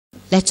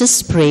Let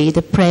us pray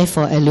the prayer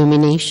for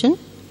illumination.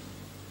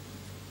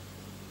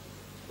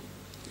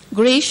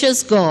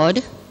 Gracious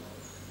God,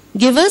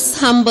 give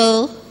us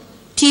humble,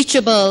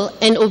 teachable,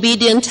 and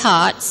obedient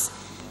hearts,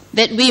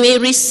 that we may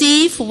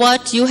receive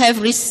what you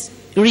have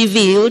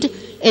revealed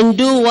and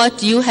do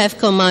what you have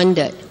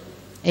commanded.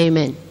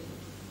 Amen.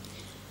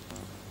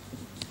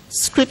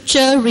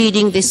 Scripture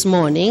reading this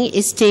morning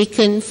is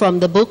taken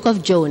from the book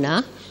of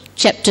Jonah,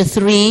 chapter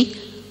 3,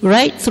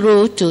 right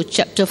through to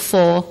chapter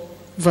 4,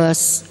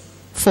 verse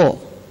 4.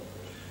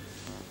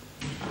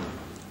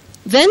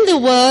 Then the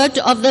word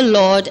of the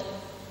Lord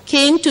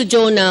came to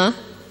Jonah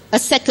a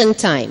second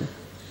time.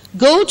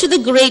 Go to the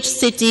great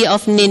city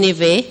of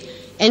Nineveh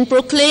and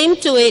proclaim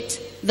to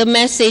it the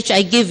message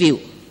I give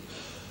you.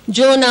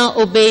 Jonah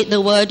obeyed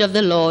the word of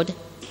the Lord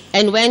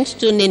and went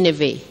to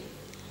Nineveh.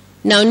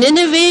 Now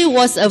Nineveh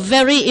was a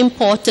very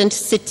important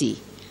city.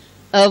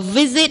 A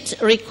visit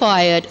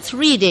required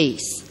 3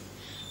 days.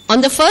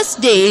 On the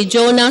first day,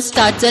 Jonah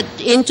started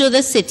into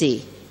the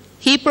city.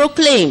 He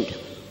proclaimed,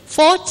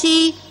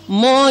 40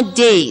 more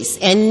days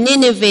and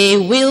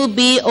Nineveh will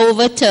be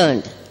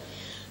overturned.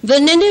 The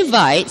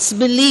Ninevites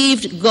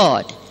believed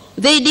God.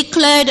 They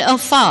declared a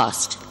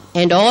fast,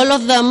 and all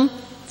of them,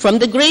 from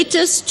the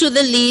greatest to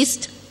the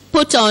least,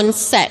 put on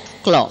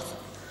sackcloth.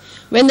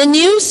 When the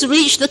news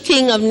reached the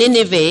king of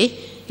Nineveh,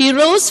 he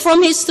rose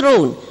from his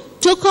throne,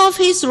 took off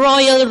his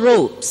royal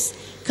robes,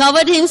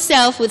 covered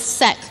himself with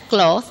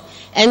sackcloth,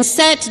 and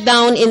sat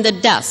down in the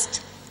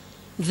dust.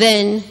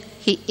 Then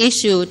he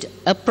issued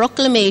a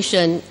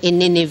proclamation in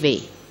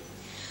Nineveh.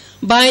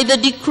 By the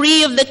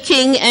decree of the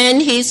king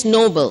and his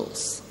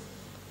nobles,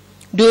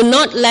 do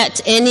not let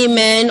any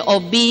man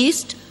or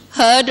beast,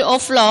 herd or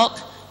flock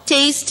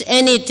taste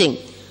anything.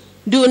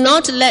 Do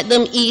not let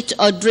them eat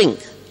or drink,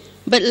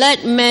 but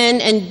let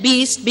man and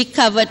beast be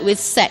covered with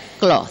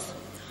sackcloth.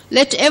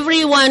 Let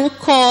everyone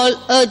call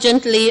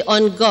urgently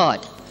on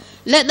God.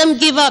 Let them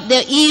give up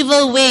their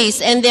evil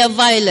ways and their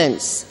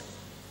violence.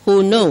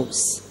 Who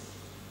knows?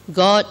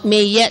 God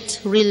may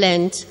yet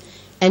relent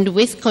and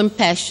with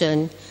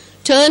compassion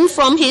turn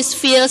from his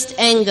fierce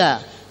anger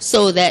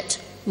so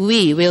that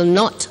we will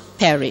not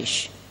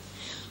perish.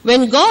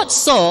 When God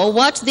saw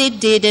what they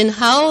did and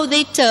how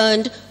they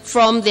turned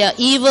from their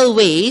evil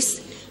ways,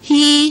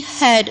 he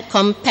had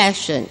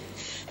compassion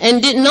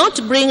and did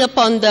not bring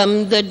upon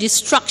them the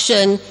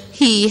destruction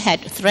he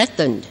had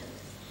threatened.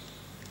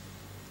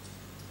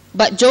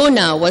 But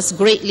Jonah was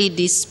greatly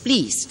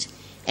displeased,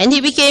 and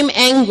he became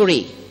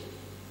angry.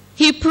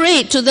 He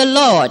prayed to the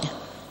Lord,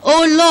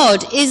 "O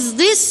Lord, is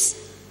this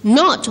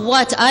not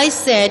what I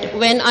said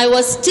when I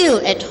was still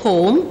at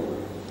home?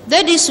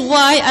 That is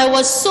why I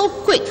was so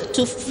quick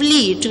to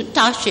flee to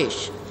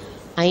Tarshish.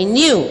 I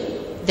knew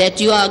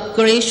that you are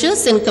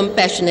gracious and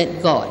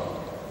compassionate God,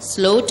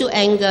 slow to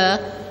anger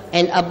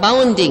and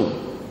abounding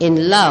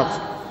in love,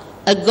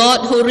 a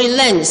God who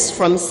relents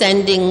from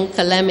sending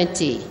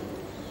calamity.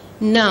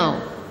 Now,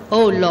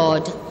 O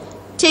Lord,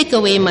 take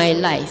away my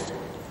life,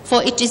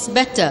 for it is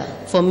better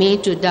for me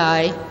to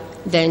die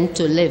than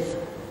to live."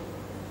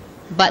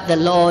 But the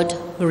Lord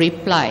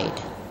replied,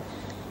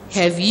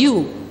 "Have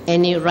you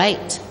any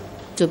right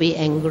to be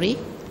angry?"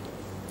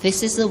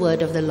 This is the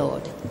word of the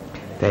Lord.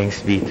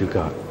 Thanks be to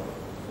God.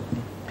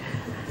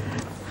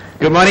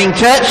 Good morning,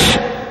 church.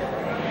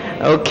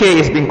 Okay,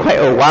 it's been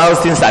quite a while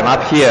since I'm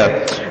up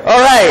here.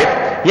 All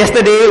right,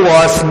 yesterday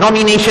was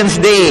nominations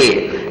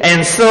day,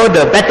 and so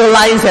the battle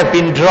lines have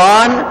been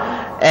drawn,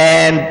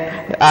 and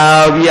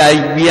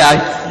we are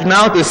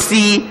now to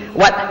see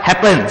what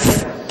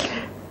happens.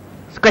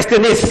 The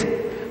question is,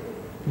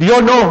 do you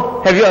all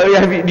know? Do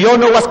you all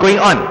know what's going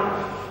on?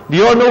 Do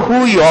you all know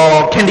who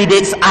your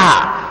candidates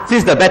are?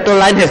 Since the battle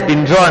line has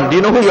been drawn, do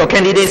you know who your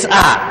candidates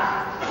are?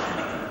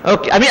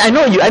 Okay, I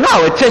know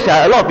our church,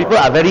 a lot of people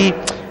are very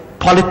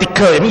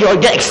political. I mean, you all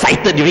get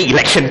excited during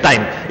election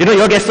time. You know,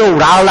 you all get so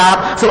riled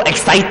up, so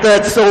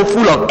excited, so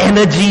full of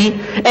energy,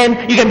 and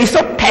you can be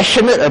so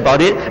passionate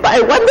about it. But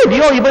I wonder, do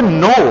you all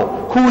even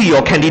know who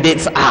your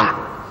candidates are?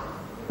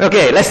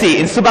 Okay, let's see.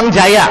 In Subang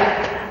Jaya,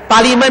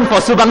 Parliament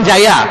for Subang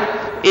Jaya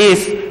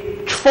is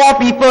 4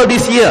 people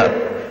this year.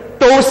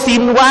 Toh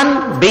Sin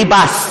Wan,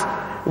 bebas.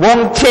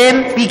 Wong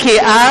Chen,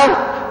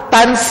 PKR.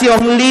 Tan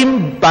Siong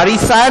Lim,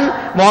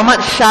 Barisan. Muhammad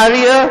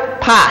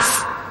Syariah,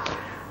 pass.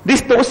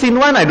 This Toh Sin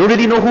Wan, I don't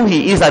really know who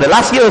he is. The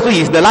last year also,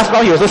 the last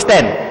round he also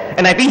stand.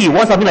 And I think he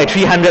won something like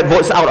 300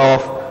 votes out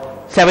of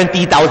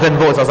 70,000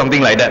 votes or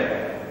something like that.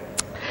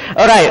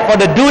 Alright, for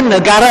the Dun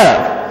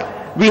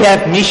Negara, we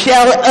have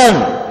Michelle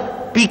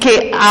Ng,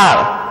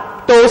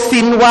 PKR. Toh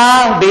Sin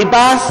Wah,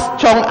 bebas.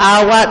 Chong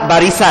Awat,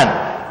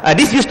 Barisan.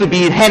 This used to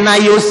be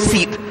Henayo's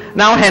seat.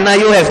 Now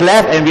Henayo has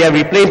left and we have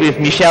replaced with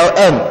Michelle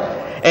Ng.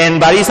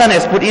 And Barisan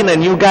has put in a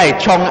new guy,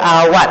 Chong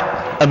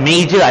Awat, a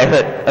major, I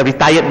heard, a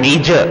retired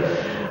major.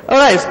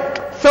 Alright,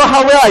 so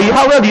how well are you?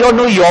 How well do you all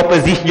know your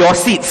position, your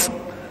seats?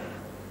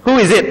 Who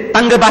is it?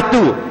 Tangga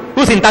Batu.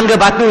 Who's in Tangga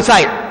Batu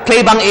side?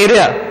 Claybang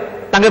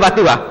area. Tangga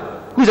Batu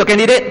Who's your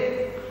candidate?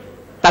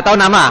 Tak tahu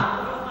nama?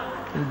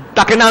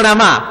 Tak kenal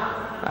nama?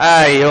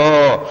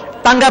 Ayo.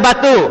 Tangga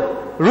Batu,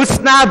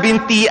 Rusna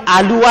binti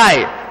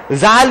Aluai,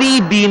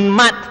 Zali bin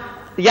Mat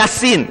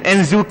Yasin,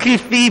 and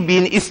Zulkifli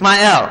bin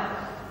Ismail.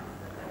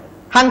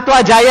 Hang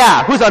Tuah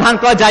Jaya, who's on Hang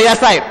Tuah Jaya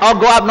side? Or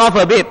go up north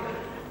a bit.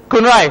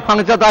 Kunrai,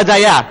 Hang Tuah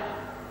Jaya.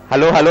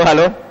 Hello, hello,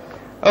 hello.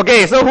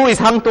 Okay, so who is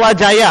Hang Tuah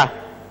Jaya?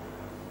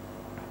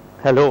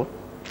 Hello.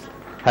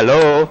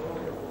 Hello.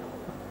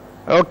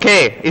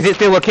 Okay, is it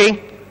still working?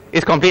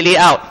 It's completely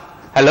out.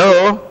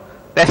 Hello.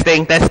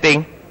 Testing,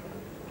 testing.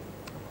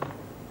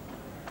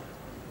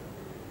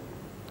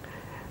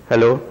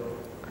 Hello.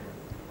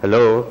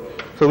 Hello.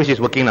 So which is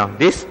working now?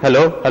 This?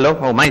 Hello? Hello?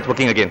 Oh, mine is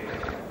working again.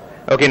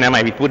 Okay, never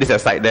mind. We put this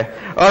aside there.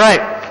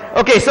 Alright.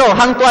 Okay, so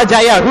Hang Tuah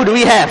Jaya. Who do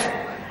we have?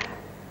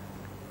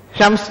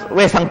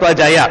 Where's Hang Tuah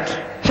Jaya?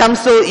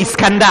 Shamsul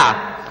Iskandar.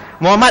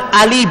 Muhammad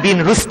Ali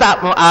bin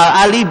Rustam.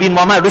 Ali bin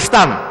Muhammad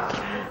Rustam.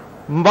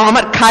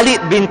 Muhammad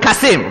Khalid bin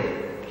Qasim.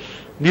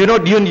 Do you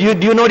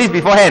know this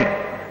beforehand?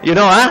 You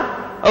know,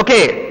 huh?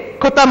 Okay.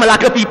 Kota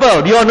Melaka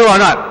people. Do you all know or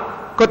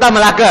not? Kota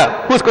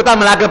Melaka. Who's Kota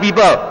Melaka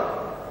people?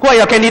 Who are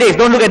your candidates?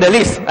 Don't look at the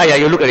list. Ah, yeah,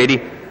 you look already.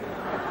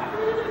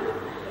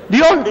 Do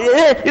you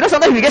know,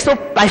 sometimes we get so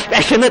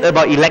passionate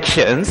about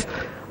elections,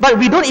 but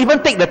we don't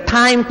even take the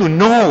time to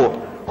know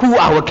who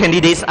our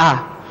candidates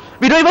are.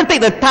 We don't even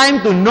take the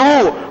time to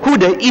know who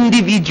the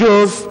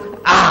individuals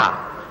are.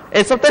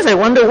 And sometimes I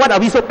wonder, what are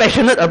we so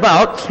passionate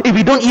about if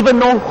we don't even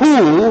know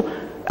who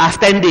are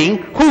standing,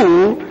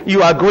 who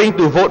you are going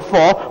to vote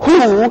for,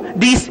 who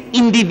these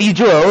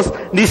individuals,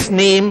 this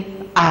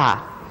name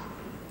are.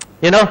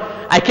 You know,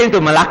 I came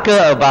to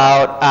Malacca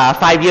about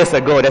 5 years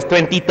ago. That's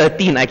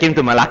 2013. I came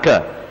to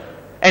Malacca.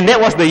 And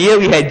that was the year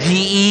we had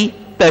GE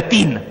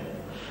 13.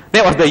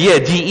 That was the year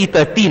GE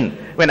 13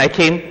 when I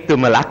came to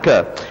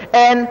Malacca.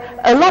 And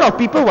a lot of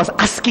people was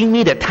asking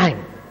me that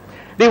time.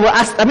 They were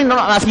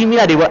not asking me,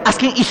 they were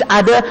asking each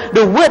other.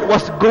 The word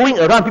was going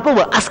around. People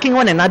were asking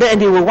one another and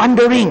they were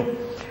wondering,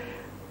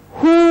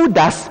 who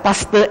does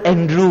Pastor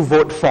Andrew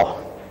vote for?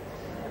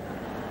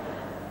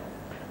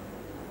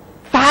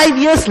 5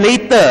 years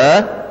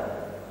later,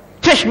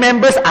 church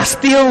members are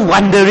still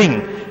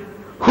wondering,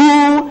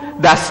 who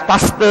does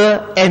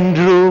Pastor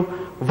Andrew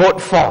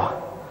vote for?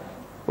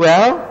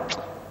 Well,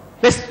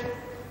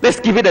 let's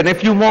give it a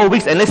few more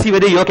weeks and let's see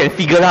whether you all can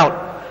figure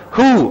out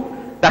who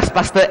does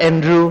Pastor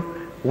Andrew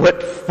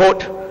vote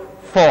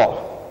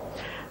for.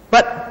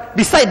 But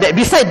beside that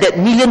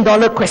 $1 million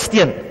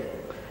question,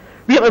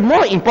 we have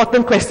more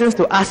important questions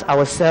to ask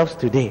ourselves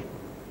today.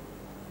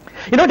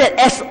 You know that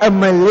as a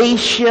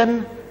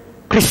Malaysian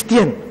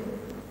Christian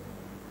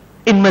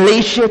in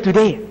Malaysia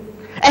today,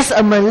 as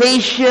a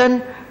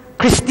Malaysian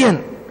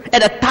Christian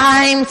at a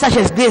time such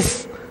as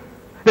this,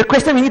 the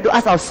question we need to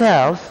ask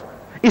ourselves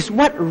is,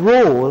 what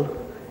role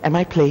am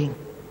I playing?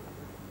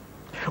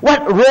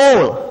 What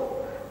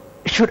role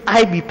should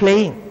I be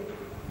playing?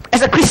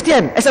 As a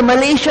Christian, as a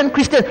Malaysian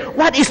Christian,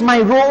 what is my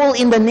role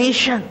in the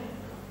nation?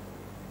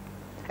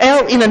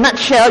 Well, in a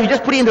nutshell, you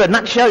just put it into a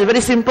nutshell, it's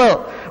very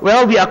simple.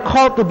 Well, we are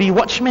called to be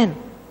watchmen.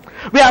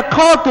 We are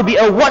called to be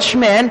a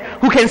watchman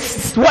who can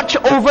watch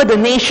over the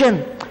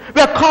nation. We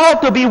are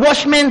called to be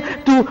watchmen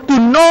to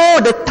know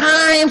the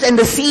times and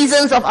the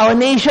seasons of our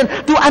nation,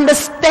 to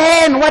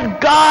understand what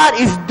God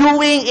is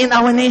doing in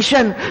our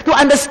nation, to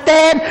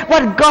understand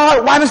what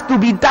God wants to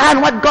be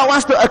done, what God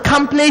wants to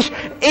accomplish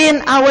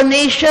in our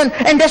nation.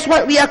 And that's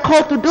what we are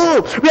called to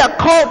do. We are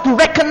called to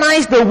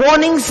recognize the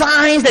warning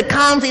signs that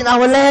comes in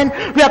our land.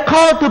 We are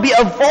called to be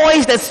a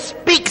voice that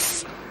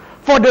speaks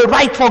for the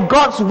right, for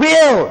God's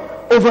will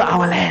over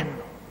our land.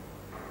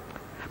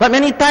 But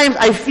many times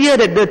I fear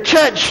that the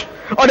church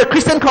or the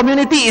Christian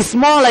community is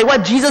more like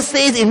what Jesus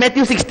says in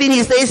Matthew 16.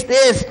 He says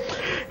this.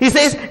 He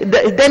says,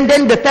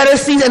 then the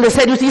Pharisees and the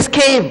Sadducees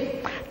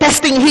came,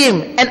 testing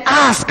him, and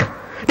asked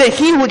that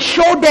he would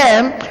show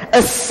them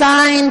a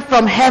sign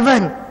from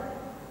heaven.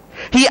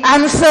 He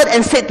answered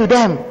and said to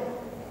them,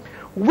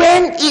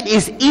 when it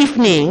is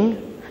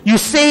evening, you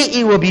say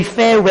it will be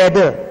fair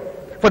weather,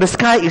 for the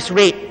sky is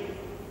red.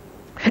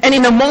 And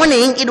in the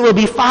morning, it will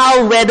be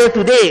foul weather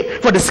today,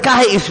 for the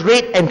sky is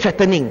red and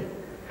threatening.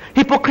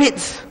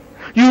 Hypocrites!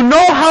 You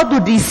know how to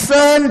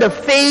discern the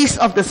face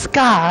of the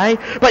sky,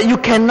 but you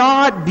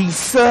cannot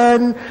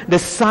discern the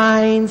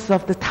signs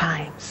of the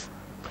times.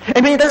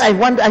 And many times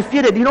I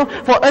feel that,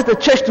 for us, the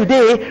church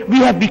today, we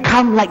have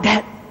become like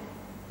that.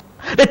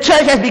 The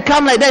church has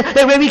become like that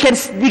where we can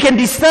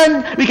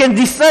discern, we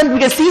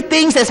can see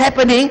things that's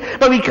happening,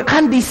 but we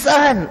can't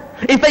discern.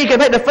 In fact, you can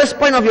write the first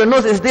point of your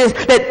notes is this,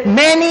 that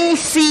many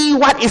see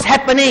what is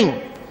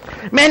happening.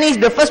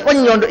 The first point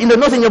in the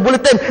notes in your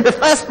bulletin, the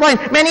first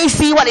point, many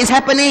see what is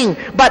happening,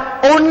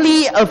 but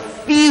only a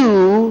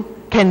few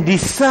can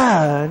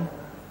discern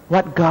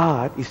what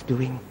God is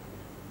doing.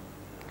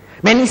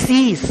 Many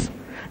sees.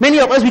 Many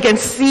of us, we can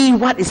see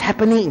what is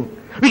happening.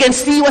 We can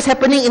see what's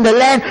happening in the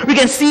land. We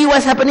can see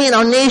what's happening in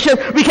our nation.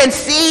 We can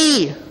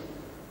see.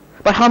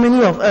 But how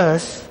many of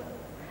us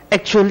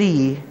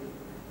actually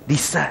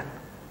discern?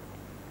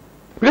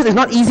 Because it's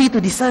not easy to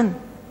discern.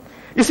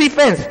 You see,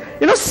 friends,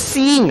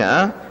 seeing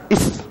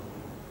is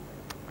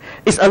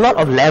It's a lot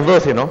of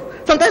levels,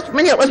 Sometimes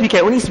many of us,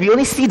 we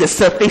only see the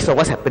surface of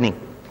what's happening.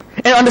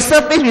 And on the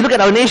surface, we look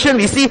at our nation,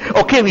 we see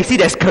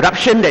there's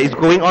corruption that is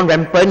going on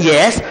rampant,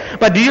 yes.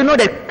 But do you know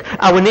that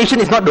our nation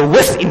is not the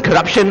worst in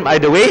corruption, by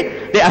the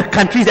way? There are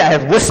countries that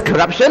have worse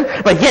corruption,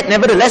 but yet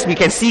nevertheless we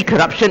can see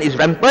corruption is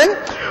rampant.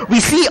 We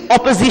see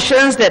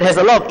oppositions that has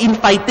a lot of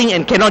infighting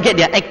and cannot get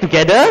their act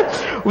together.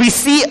 We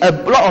see a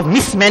lot of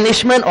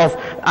mismanagement of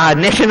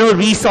national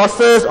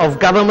resources, of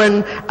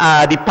government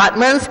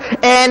departments,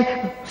 and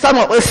some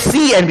of us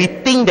see and we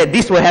think that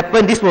this will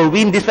happen, this will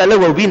win, this fellow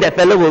will win, that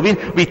fellow will win.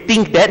 We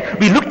think that,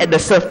 we look at the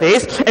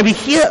surface and we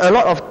hear a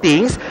lot of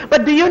things,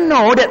 but do you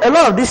know that a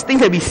lot of these things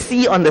that we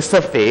see on the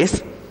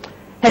surface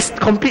has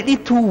completely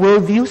two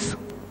worldviews?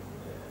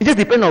 It just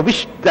depends on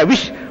which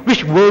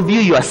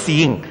worldview you are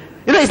seeing.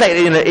 It's like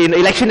in the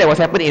election that was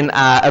happening in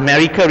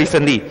America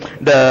recently,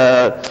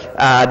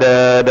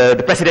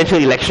 the presidential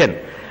election.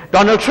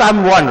 Donald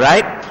Trump won,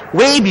 right?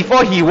 Way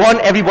before he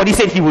won, everybody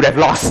said he would have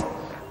lost.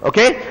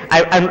 Okay?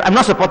 I'm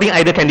not supporting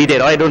either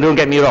candidate, alright? Don't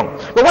get me wrong.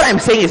 But what I'm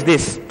saying is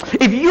this.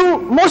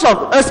 Most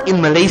of us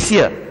in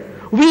Malaysia,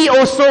 we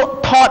also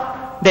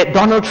thought that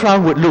Donald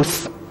Trump would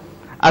lose.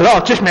 A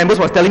lot of church members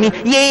was telling me,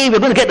 yay, we're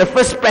going to get the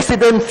first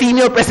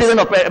female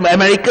president of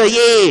America,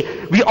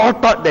 yay. We all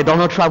thought that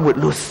Donald Trump would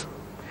lose.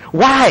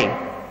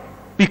 Why?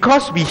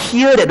 Because we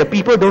hear that the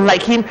people don't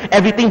like him,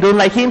 everything don't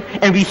like him,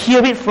 and we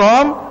hear it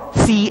from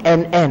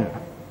CNN.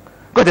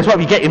 Because that's what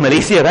we get in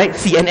Malaysia, right?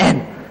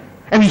 CNN.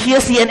 And we hear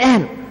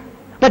CNN.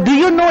 But do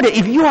you know that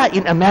if you are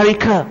in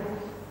America,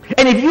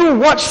 and if you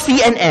watch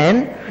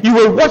CNN, you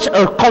will watch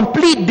a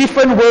complete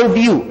different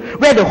worldview,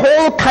 where the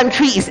whole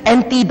country is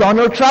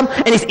anti-Donald Trump,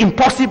 and it's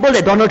impossible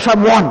that Donald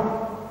Trump won.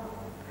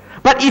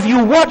 But if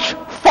you watch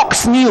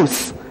Fox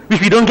News, which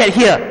we don't get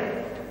here,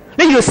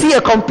 then you'll see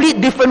a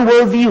complete different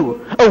worldview.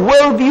 A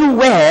worldview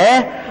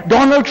where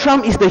Donald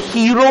Trump is the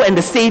hero and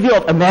the savior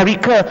of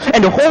America,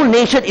 and the whole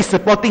nation is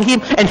supporting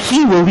him, and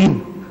he will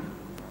win.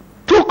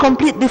 Two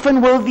complete different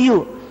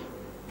worldview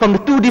from the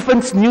two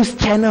different news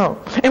channels.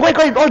 And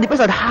it all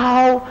depends on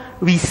how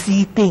we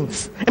see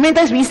things. And many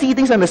times we see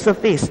things on the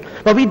surface,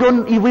 but we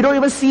don't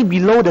even see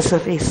below the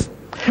surface.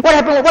 What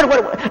happened?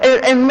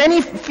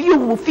 And few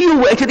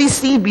will actually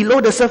see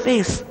below the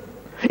surface.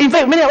 In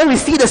fact, many of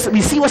us we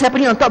see what's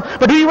happening on top,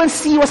 but do we even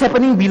see what's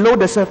happening below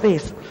the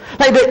surface?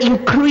 Like the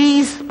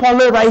increased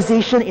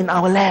polarization in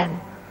our land.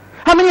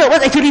 How many of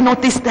us actually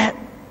notice that?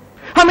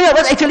 How many of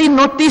us actually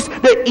notice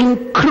the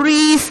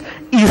increased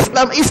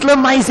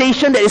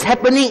Islamization that is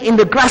happening in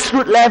the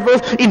grassroots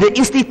levels, in the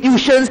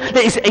institutions,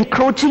 that is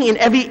encroaching in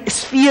every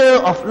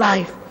sphere of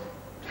life?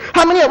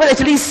 How many of us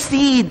actually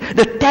see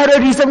the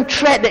terrorism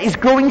threat that is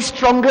growing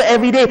stronger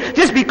every day?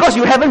 Just because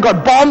you haven't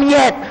got bombed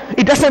yet,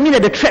 it doesn't mean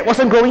that the threat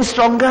wasn't growing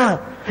stronger.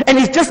 And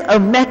it's just a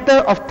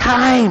matter of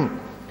time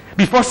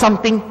before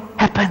something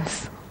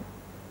happens.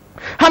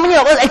 How many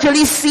of us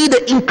actually see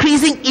the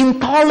increasing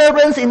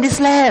intolerance in this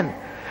land?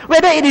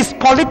 Whether it is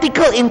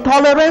political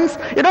intolerance,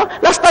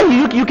 last time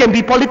you can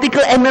be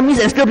political enemies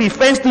and still be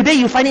friends. Today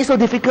you find it so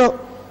difficult.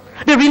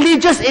 The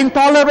religious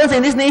intolerance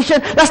in this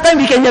nation, last time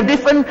we can have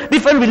different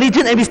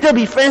religion and we still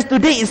be friends.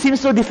 Today it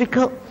seems so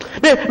difficult.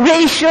 The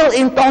racial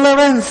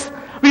intolerance.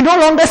 We no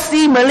longer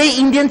see Malay,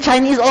 Indian,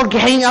 Chinese all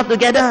hanging out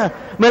together.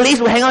 Malays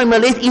will hang out with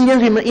Malays,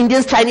 Indians with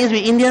Indians, Chinese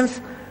with Indians.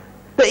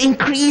 The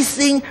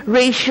increasing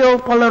racial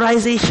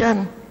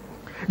polarization.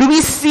 Do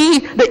we see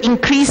the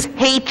increased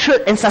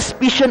hatred and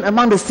suspicion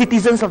among the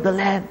citizens of the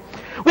land?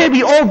 Where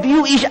we all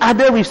view each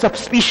other with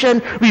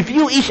suspicion, we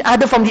view each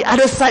other from the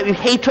other side with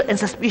hatred and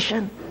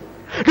suspicion.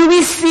 Do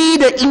we see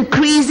the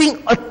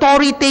increasing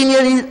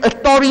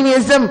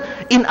authoritarianism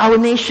in our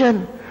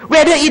nation?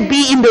 Whether it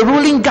be in the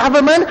ruling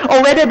government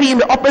or whether it be in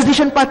the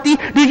opposition party,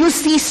 do you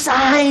see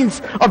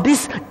signs of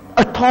this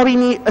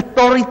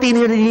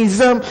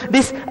authoritarianism,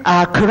 this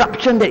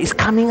corruption that is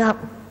coming up?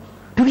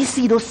 Do we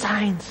see those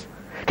signs?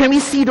 Can we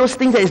see those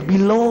things that is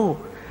below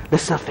the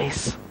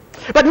surface?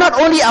 But not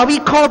only are we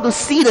called to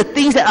see the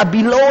things that are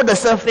below the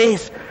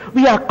surface,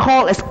 we are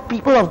called as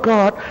people of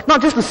God,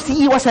 not just to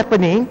see what's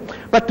happening,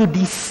 but to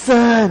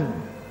discern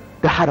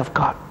the heart of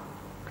God.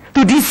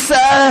 To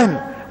discern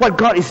what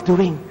God is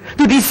doing.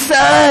 To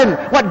discern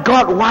what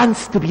God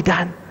wants to be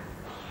done.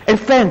 And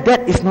friends,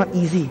 that is not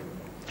easy.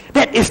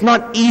 That is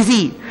not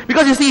easy.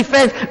 Because you see,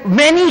 friends,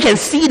 many can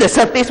see the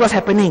surface what's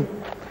happening.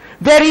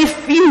 Very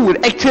few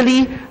would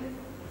actually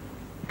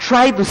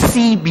try to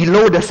see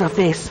below the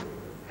surface.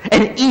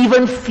 And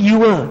even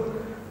fewer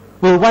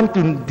will want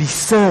to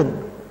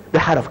discern the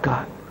heart of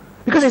God.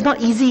 Because it's not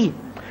easy.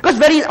 Because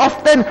very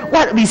often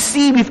what we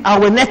see with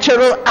our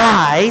natural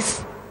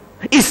eyes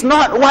is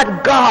not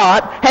what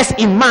God has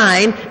in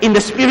mind in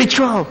the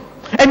spiritual.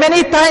 And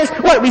many times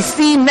what we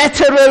see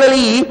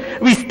naturally,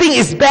 we think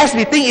is best,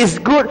 we think is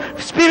good.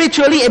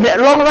 Spiritually, in the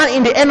long run,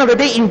 in the end of the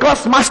day, in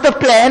God's master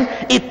plan,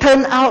 it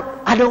turned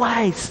out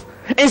otherwise.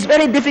 It's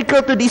very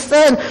difficult to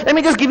discern. Let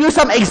me just give you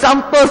some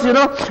examples, there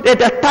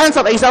are tons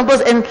of examples.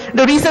 And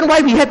the reason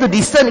why we have to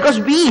discern, because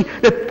we,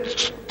 the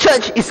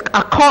church,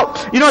 are called,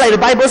 like the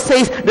Bible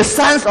says, the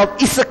sons of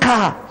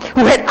Issachar.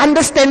 who had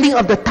understanding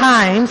of the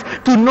times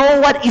to know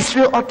what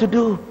Israel ought to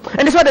do.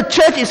 And that's what the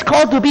church is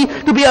called to be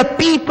a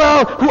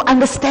people who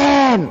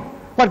understand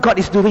what God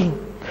is doing,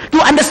 to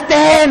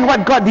understand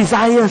what God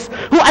desires,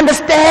 who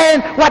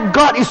understand what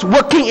God is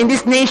working in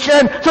this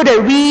nation so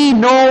that we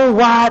know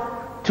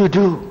what to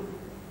do.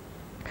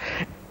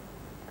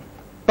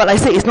 But I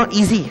say it's not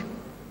easy.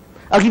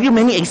 I'll give you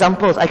many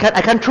examples. I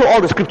can't throw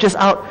all the scriptures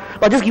out,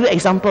 but I'll just give you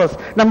examples.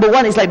 Number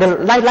one is like the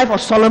life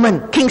of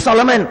Solomon, King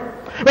Solomon.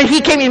 When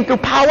he came into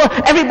power,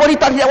 everybody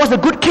thought that was a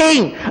good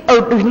king,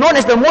 known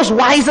as the most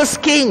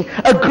wisest king,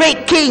 a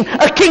great king,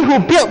 a king who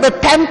built the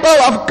temple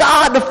of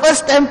God, the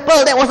first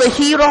temple. That was a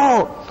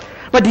hero.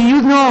 But do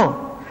you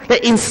know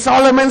that in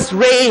Solomon's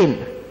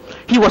reign,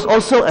 he was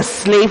also a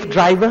slave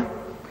driver?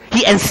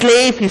 He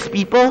enslaved his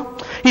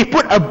people. He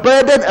put a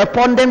burden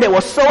upon them that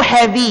was so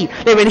heavy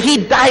that when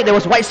he died, there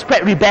was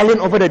widespread rebellion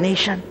over the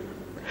nation.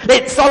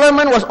 That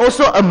Solomon was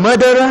also a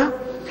murderer.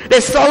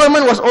 That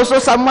Solomon was also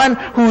someone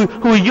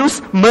who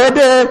used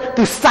murder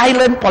to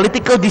silence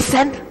political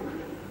dissent.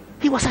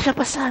 He was such a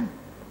person.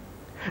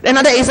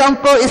 Another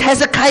example is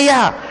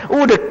Hezekiah.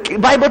 Oh, the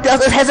Bible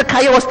tells us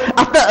Hezekiah was,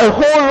 after a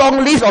whole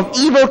long list of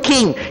evil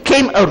king,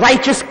 came a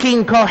righteous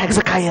king called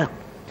Hezekiah.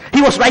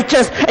 He was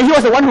righteous, and he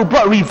was the one who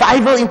brought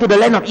revival into the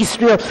land of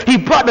Israel. He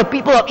brought the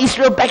people of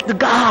Israel back to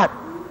God.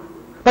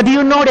 But do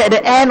you know that at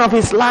the end of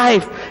his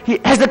life,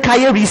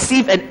 Hezekiah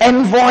received an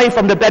envoy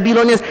from the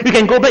Babylonians? You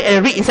can go back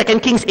and read in 2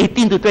 Kings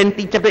 18 to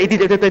 20, chapter 18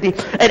 to 20.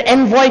 An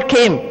envoy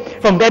came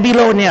from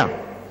Babylonia.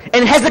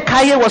 And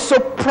Hezekiah was so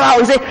proud.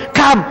 He said,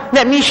 "Come,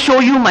 let me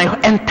show you my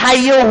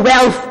entire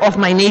wealth of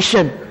my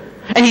nation."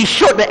 And he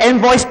showed the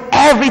envoys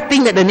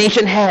everything that the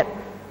nation had.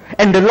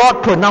 And the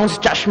Lord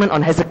pronounced judgment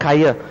on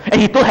Hezekiah. And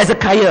he told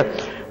Hezekiah,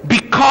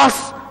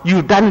 "Because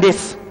you've done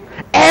this,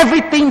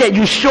 everything that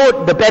you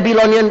showed the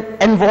Babylonian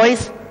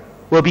envoys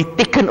will be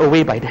taken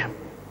away by them."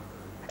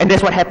 And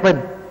that's what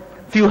happened.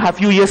 A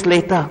few years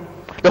later,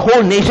 the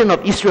whole nation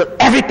of Israel,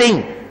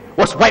 everything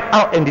was wiped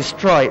out and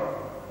destroyed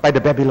by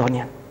the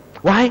Babylonian.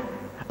 Why?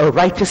 A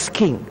righteous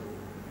king.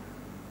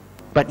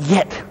 But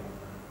yet,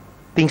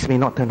 things may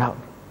not turn out.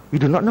 We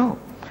do not know.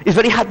 It's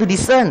very hard to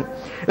discern.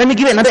 Let me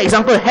give you another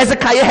example.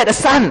 Hezekiah had a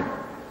son,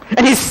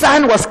 and his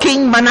son was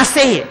King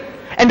Manasseh.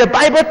 And the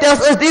Bible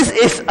tells us this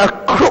is a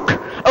crook,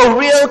 a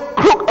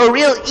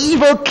real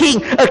evil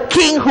king, a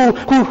king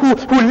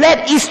who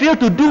led Israel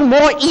to do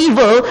more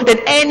evil than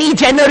any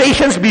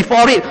generations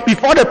before it,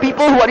 before the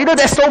people who were,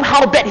 that's so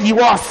how bad he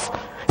was.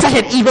 Such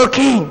an evil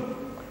king.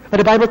 But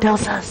the Bible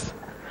tells us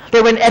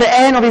that when at the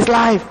end of his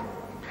life,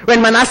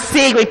 when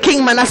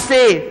King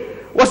Manasseh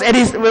was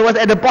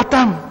at the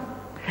bottom,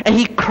 and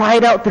he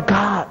cried out to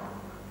God,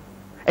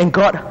 and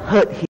God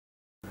heard him,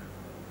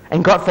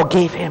 and God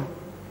forgave him,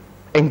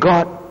 and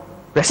God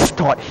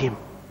restored him.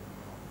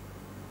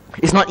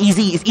 It's not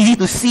easy. It's easy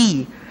to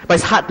see, but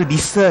it's hard to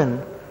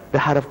discern the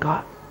heart of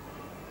God.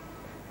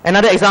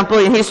 Another example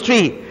in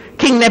history,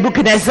 King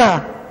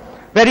Nebuchadnezzar,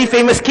 very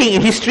famous king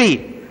in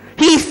history.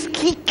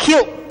 He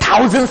killed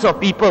thousands of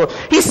people.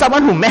 He's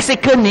someone who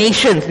massacred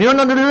nations.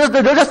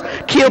 Don't just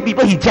kill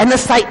people. He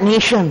genocide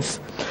nations.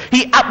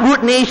 He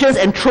uproot nations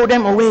and throw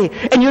them away.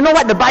 And you know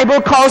what the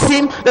Bible calls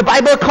him? The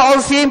Bible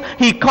calls him,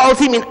 he calls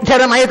him in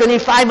Jeremiah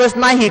 25 verse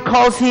 9, he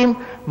calls him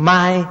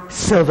my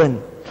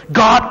servant.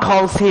 God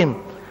calls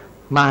him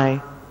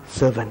my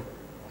servant.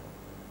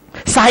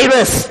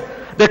 Cyrus,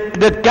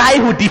 the guy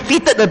who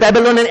defeated the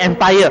Babylonian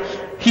Empire,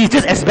 he's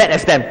just as bad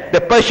as them.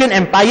 The Persian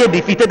Empire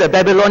defeated the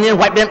Babylonian,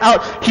 wiped them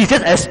out. He's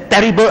just as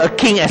terrible a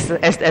king as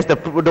the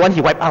one he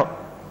wiped out.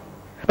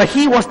 But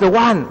he was the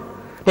one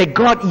that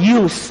God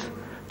used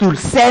to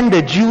send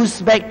the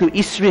Jews back to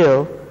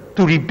Israel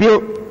to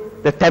rebuild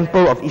the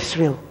temple of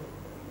Israel.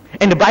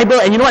 And the Bible,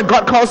 and you know what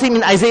God calls him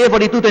in Isaiah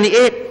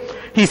 42:28?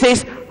 He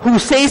says, "Who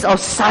says of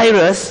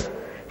Cyrus,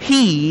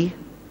 he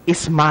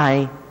is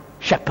my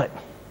shepherd."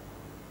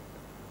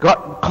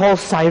 God calls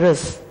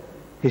Cyrus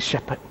his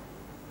shepherd.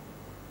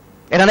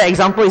 Another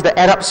example is the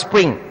Arab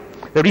Spring,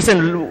 the recent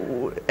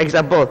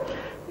example.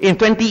 In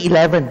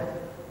 2011,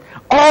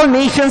 all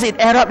nations in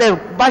Arab, a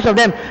bunch of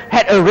them,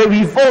 had a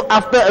revolt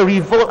after a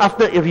revolt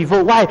after a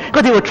revolt. Why?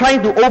 Because they were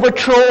trying to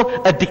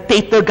overthrow a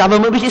dictator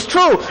government, which is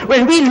true.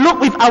 When we look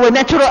with our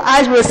natural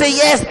eyes, we will say,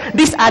 yes,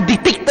 these are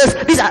dictators,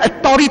 these are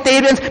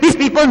authoritarians, these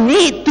people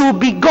need to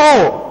be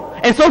go.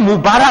 And so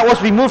Mubarak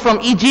was removed from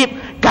Egypt,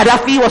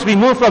 Gaddafi was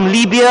removed from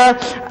Libya,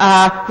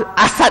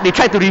 Assad, they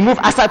tried to remove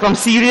Assad from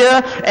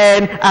Syria,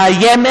 and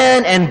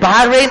Yemen and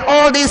Bahrain,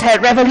 all these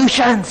had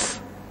revolutions.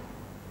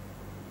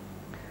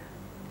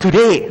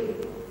 Today,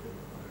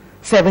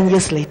 7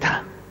 years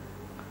later,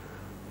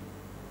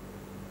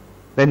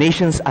 the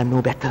nations are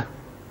no better.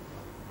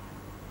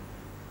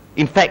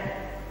 In fact,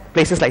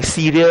 places like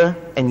Syria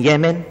and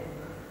Yemen,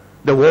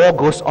 the war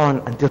goes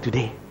on until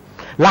today.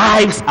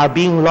 Lives are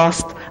being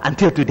lost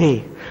until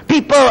today.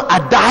 People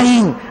are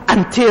dying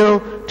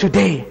until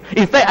today.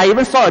 In fact, I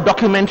even saw a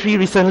documentary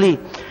recently.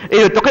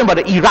 They were talking about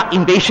the Iraq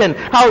invasion.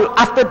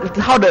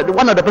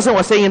 One of the person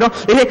was saying,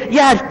 they said,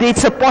 yeah, they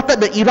supported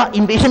the Iraq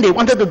invasion. They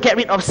wanted to get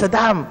rid of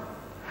Saddam.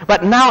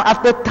 But now,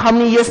 after how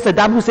many years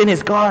Saddam Hussein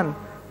is gone,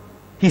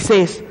 he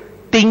says,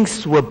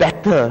 things were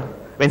better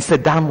when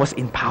Saddam was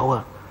in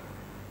power.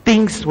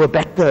 Things were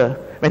better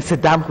when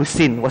Saddam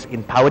Hussein was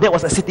in power. That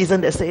was a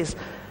citizen that says.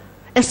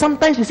 And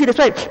sometimes you see, that's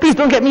right. Please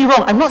don't get me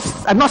wrong. I'm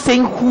not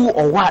saying who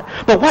or what.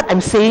 But what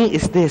I'm saying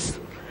is this.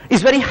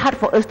 It's very hard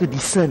for us to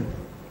discern.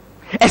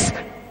 As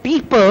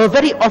people,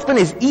 very often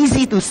it's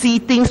easy to see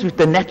things with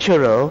the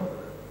natural,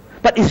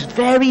 but it's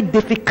very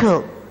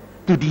difficult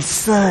to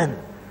discern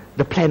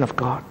the plan of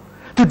God,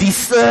 to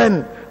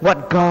discern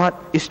what God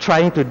is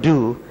trying to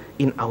do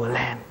in our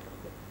land.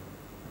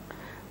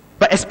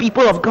 But as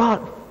people of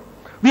God,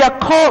 we are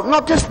called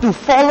not just to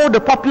follow the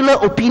popular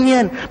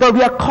opinion, but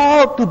we are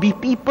called to be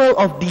people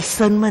of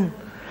discernment,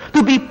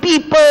 to be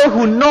people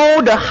who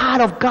know the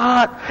heart of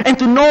God and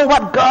to know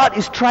what God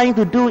is trying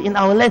to do in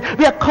our land.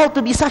 We are called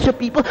to be such a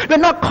people. We are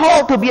not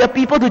called to be a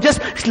people to just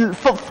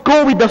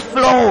go with the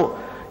flow,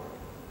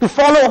 to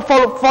follow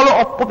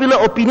a popular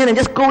opinion and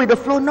just go with the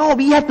flow. No,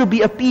 we have to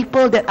be a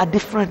people that are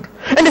different.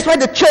 And that's why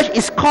the church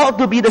is called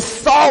to be the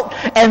salt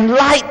and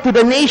light to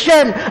the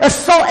nation. A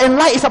salt and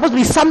light is supposed to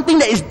be something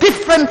that is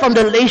different from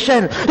the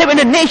nation. That when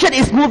the nation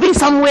is moving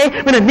somewhere,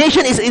 when the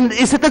nation is in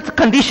a certain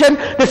condition,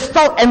 the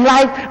salt and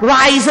light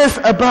rises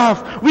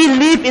above. We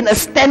live in a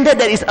standard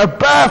that is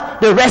above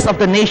the rest of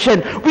the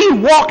nation. We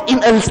walk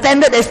in a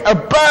standard that is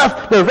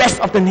above the rest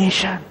of the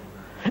nation.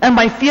 And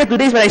my fear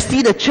today is when I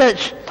see the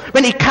church,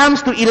 when it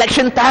comes to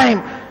election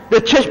time,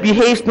 the church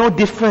behaves no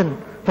different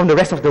from the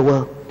rest of the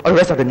world or the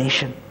rest of the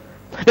nation.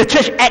 The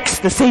church acts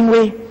the same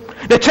way.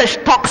 The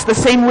church talks the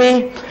same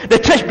way. The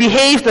church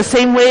behaves the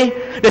same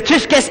way. The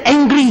church gets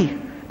angry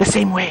the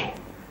same way.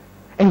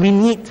 And we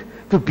need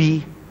to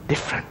be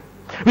different.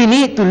 We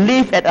need to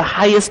live at a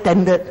higher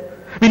standard.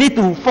 We need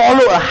to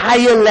follow a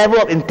higher level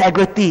of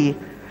integrity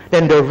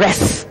than the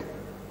rest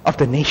of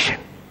the nation.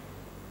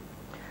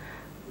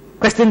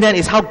 Question then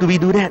is, how do we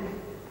do that?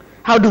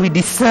 How do we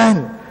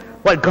discern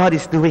what God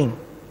is doing?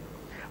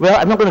 Well,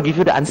 I'm not going to give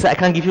you the answer. I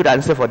can't give you the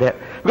answer for that.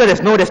 Because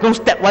there's no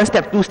step 1,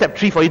 step 2, step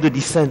 3 for you to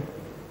discern.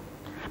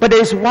 But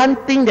there is one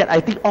thing that I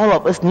think all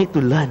of us need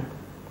to learn.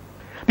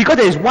 Because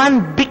there is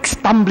one big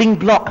stumbling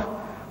block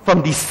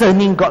from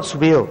discerning God's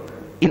will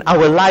in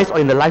our lives or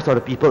in the lives of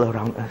the people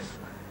around us.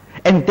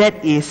 And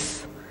that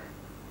is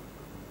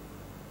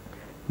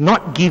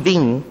not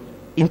giving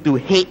into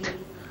hate,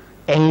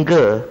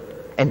 anger,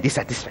 and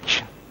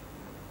dissatisfaction.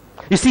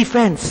 You see,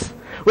 friends,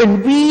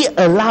 when we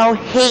allow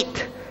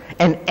hate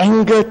and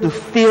anger to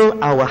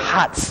fill our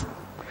hearts,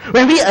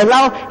 when we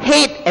allow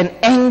hate and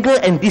anger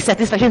and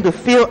dissatisfaction to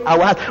fill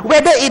our hearts,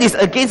 whether it is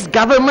against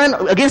government,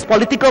 against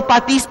political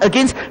parties,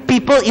 against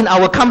people in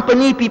our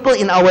company, people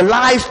in our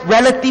lives,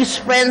 relatives,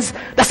 friends,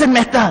 doesn't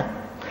matter.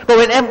 But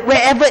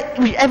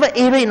whichever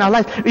area in our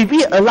life, if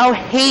we allow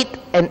hate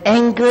and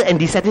anger and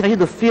dissatisfaction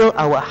to fill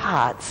our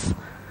hearts,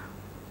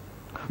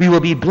 we will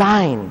be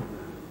blind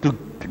to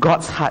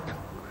God's heart.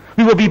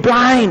 We will be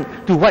blind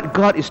to what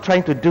God is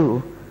trying to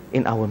do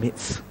in our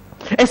midst.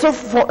 And so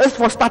for us,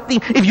 for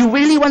starting, if you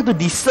really want to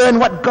discern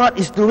what God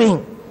is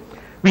doing,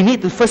 we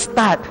need to first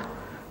start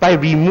by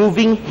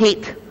removing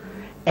hate,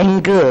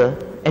 anger,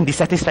 and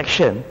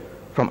dissatisfaction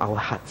from our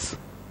hearts.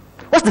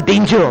 What's the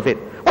danger of it?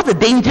 What's the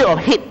danger of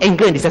hate,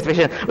 anger, and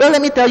dissatisfaction? Well,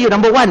 let me tell you,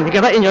 number one, you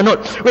can write in your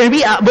note. When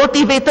we are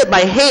motivated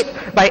by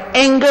hate, by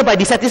anger, by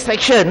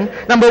dissatisfaction,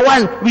 number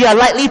one, we are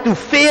likely to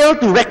fail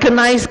to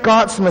recognize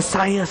God's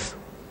Messiahs.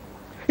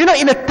 You know,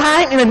 in a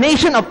time, in a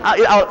nation of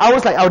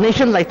ours, like our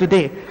nation like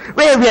today,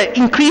 where we are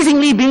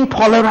increasingly being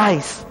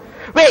polarized,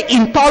 where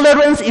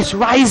intolerance is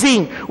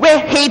rising, where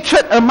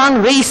hatred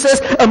among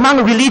races,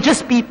 among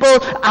religious people,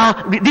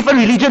 different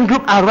religion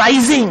groups are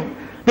rising,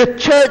 the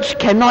church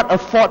cannot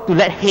afford to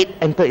let hate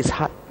enter its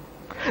heart.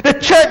 The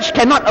church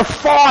cannot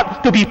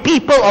afford to be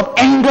people of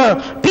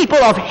anger, people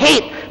of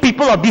hate,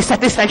 people of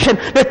dissatisfaction.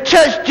 The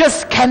church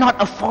just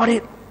cannot afford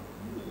it.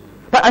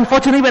 But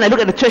unfortunately, when I look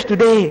at the church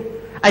today,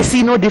 I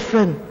see no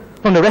different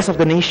from the rest of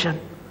the nation.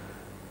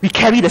 We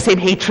carry the same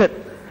hatred.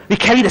 We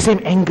carry the same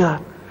anger.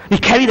 We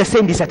carry the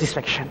same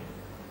dissatisfaction.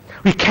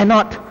 We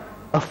cannot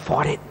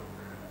afford it.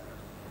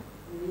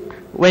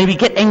 When we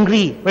get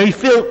angry, when we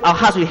fill our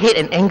hearts with hate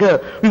and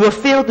anger, we will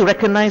fail to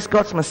recognize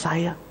God's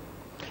Messiah.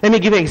 Let me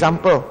give you an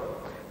example.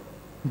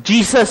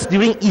 Jesus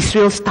during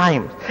Israel's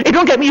time. Hey,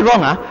 don't get me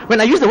wrong.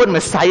 When I use the word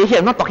Messiah here,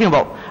 I'm not talking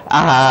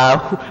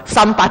about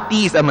some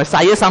party is a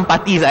Messiah, some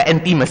party is an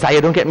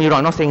anti-Messiah. Don't get me wrong,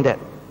 I'm not saying that.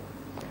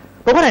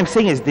 But what I'm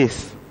saying is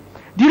this.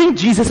 During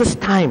Jesus'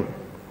 time,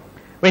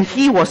 when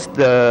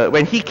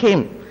he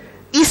came,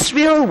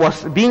 Israel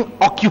was being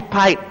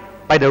occupied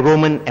by the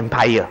Roman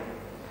Empire.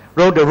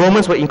 The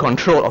Romans were in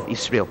control of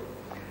Israel.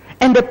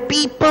 And the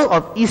people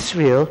of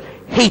Israel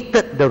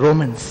hated the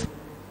Romans.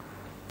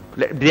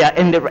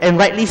 And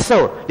rightly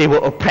so. They were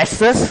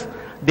oppressors,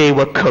 they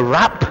were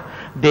corrupt,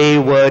 they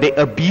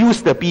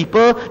abused the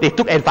people, they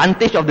took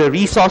advantage of the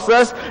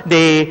resources.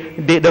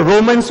 The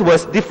Romans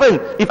was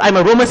different. If I'm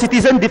a Roman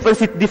citizen,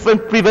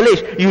 different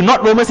privilege. You're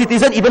not Roman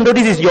citizen, even though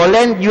this is your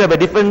land, you have a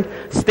different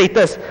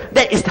status.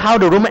 That is how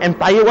the Roman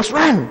Empire was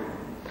run.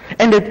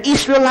 And the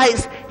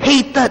Israelites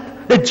hated,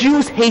 the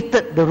Jews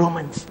hated the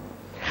Romans.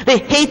 They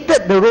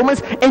hated the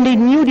Romans, and they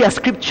knew their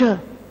scripture.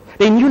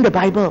 They knew the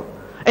Bible.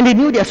 And they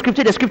knew their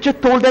scripture. The scripture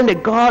told them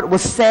that God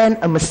would send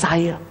a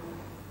Messiah.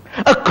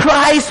 A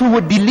Christ who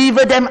would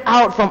deliver them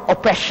out from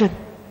oppression.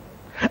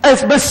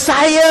 A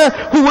Messiah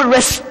who would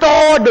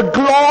restore the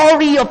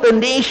glory of the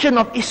nation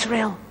of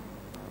Israel.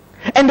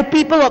 And the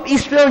people of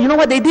Israel, you know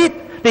what they did?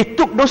 They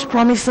took those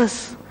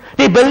promises.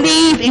 They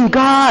believed in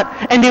God,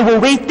 and they were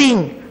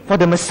waiting for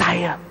the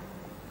Messiah.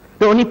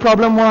 The only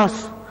problem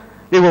was,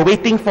 they were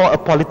waiting for a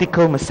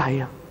political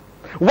Messiah.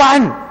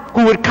 One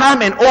who would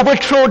come and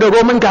overthrow the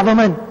Roman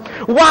government.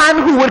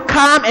 One who would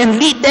come and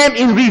lead them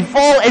in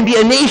revolt and be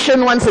a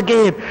nation once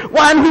again.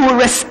 One who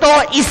would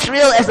restore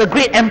Israel as a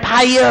great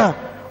empire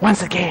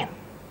once again.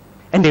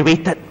 And they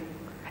waited.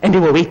 And they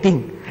were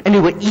waiting. And they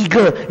were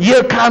eager.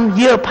 Year come,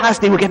 year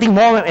passed. They were getting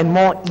more and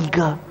more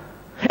eager.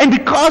 And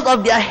because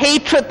of their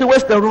hatred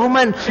towards the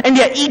Roman and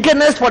their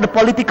eagerness for the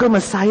political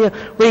Messiah,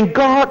 when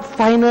God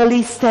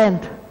finally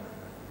sent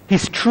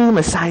His true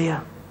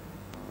Messiah,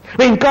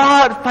 when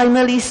God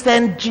finally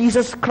sent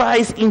Jesus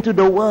Christ into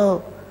the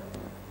world,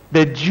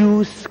 the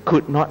Jews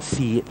could not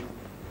see it.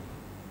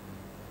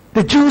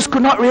 The Jews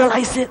could not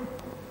realize it.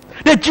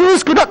 The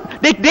Jews could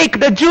not,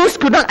 the Jews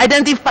could not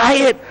identify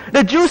it.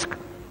 The Jews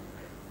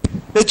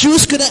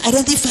couldn't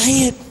identify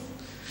it.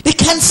 They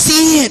can't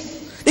see it.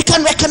 They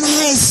can't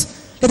recognize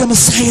that the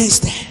Messiah is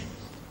there.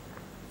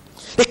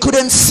 They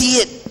couldn't see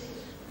it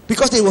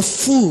because they were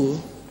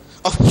full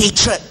of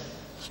hatred.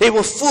 They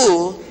were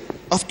full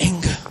of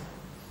anger.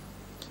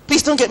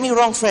 Please don't get me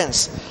wrong,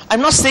 friends.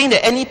 I'm not saying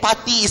that any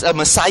party is a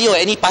Messiah or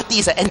any party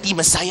is an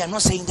anti-Messiah. I'm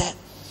not saying that.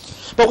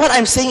 But what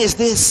I'm saying is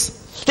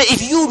this, that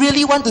if you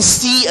really want to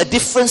see a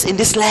difference in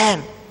this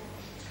land,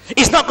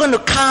 it's not going to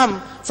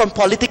come from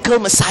political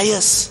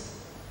messiahs.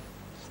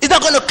 It's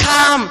not going to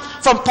come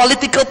from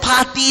political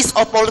parties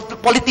or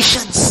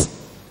politicians.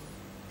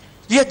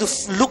 You have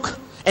to look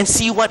and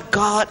see what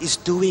God is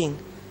doing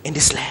in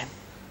this land.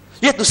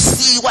 You have to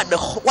see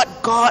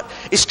what God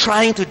is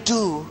trying to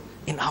do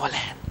in our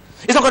land.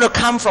 It's not going to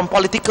come from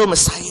political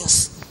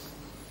messiahs.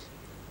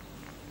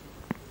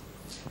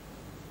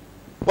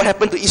 What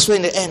happened to Israel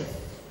in the end?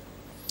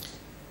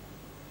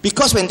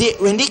 Because when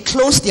they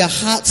close their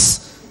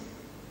hearts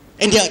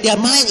and their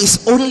mind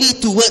is only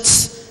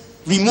towards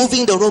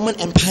removing the Roman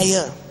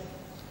Empire,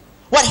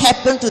 what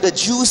happened to the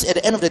Jews at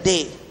the end of the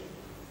day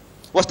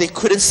was they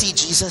couldn't see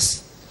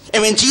Jesus.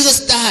 And when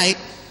Jesus died,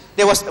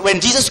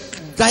 when Jesus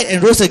died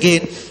and rose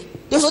again,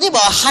 there was only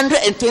about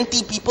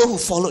 120 people who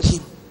followed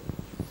him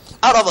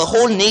out of a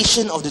whole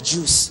nation of the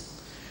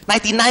Jews.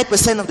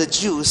 99% of the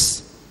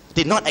Jews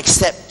did not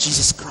accept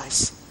Jesus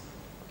Christ.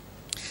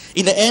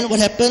 In the end, what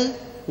happened?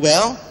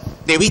 Well,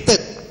 they waited.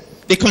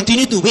 They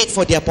continued to wait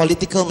for their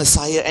political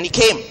Messiah, and he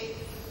came.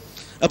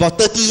 About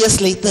 30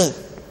 years later,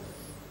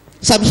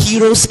 some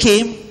heroes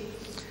came,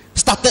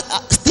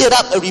 stirred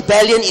up a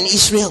rebellion in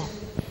Israel.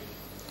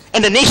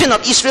 And the nation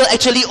of Israel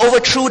actually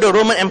overthrew the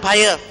Roman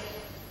Empire.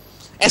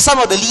 And some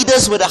of the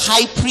leaders were the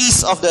high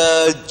priests of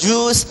the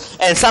Jews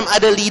and some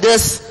other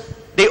leaders.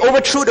 They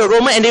overthrew the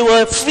Roman and they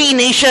were a free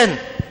nation.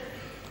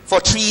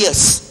 For 3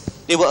 years,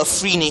 they were a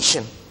free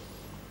nation.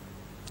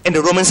 And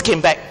the Romans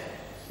came back.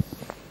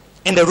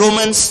 And the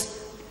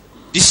Romans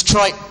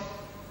destroyed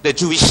the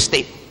Jewish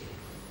state.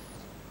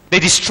 They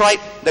destroyed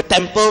the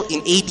temple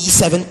in AD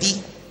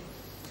 70.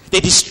 They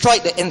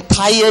destroyed the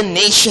entire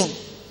nation.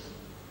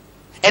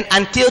 And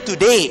until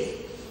today,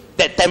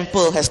 that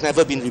temple has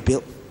never been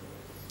rebuilt.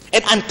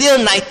 And until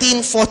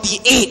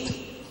 1948,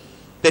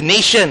 the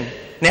nation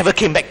never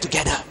came back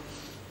together.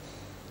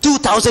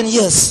 2,000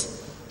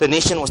 years, the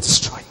nation was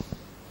destroyed.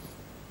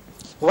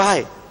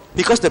 Why?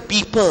 Because the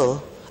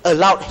people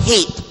allowed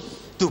hate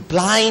to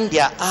blind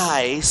their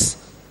eyes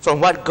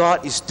from what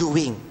God is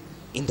doing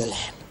in the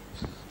land.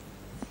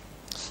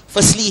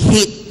 Firstly,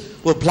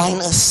 hate will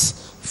blind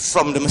us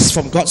from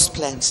God's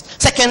plans.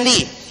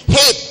 Secondly,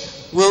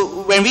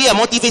 when we are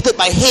motivated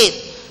by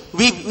hate,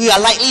 we are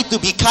likely to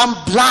become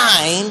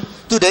blind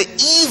to the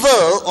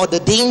evil or the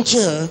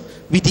danger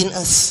within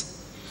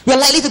us. We are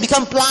likely to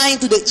become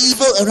blind to the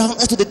evil around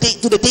us, to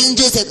the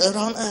dangers that are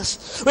around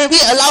us. When we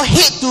allow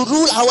hate to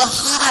rule our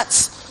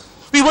hearts,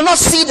 we will not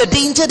see the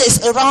danger that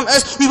is around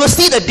us. We will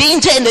see the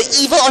danger and the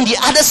evil on the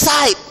other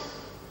side.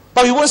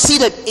 But we won't see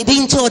the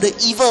danger or the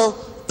evil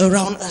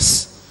around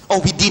us or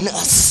within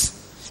us.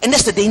 And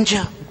that's the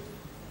danger.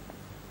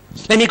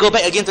 Let me go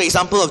back again to the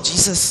example of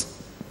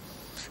Jesus.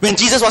 When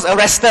Jesus was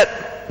arrested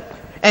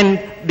and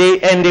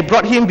they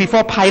brought him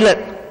before Pilate.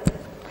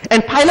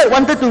 And Pilate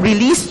wanted to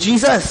release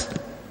Jesus.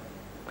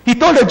 He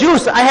told the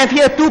Jews, I have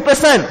here two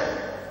persons.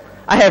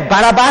 I have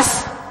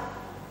Barabbas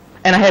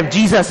and I have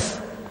Jesus.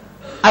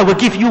 I will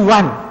give you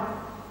one.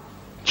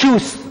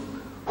 Choose.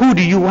 Who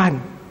do you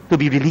want to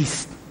be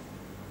released?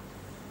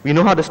 We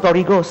know how the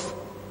story goes.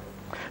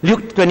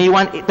 Luke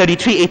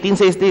 21:33-18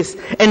 says this.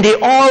 And they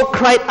all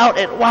cried out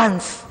at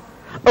once,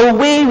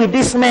 away with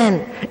this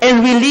man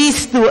and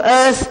release to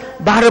us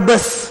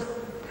Barabbas,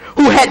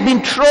 who had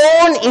been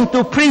thrown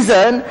into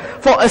prison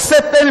for a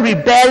certain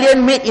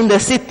rebellion made in the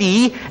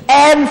city,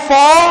 and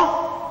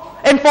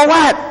for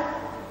what?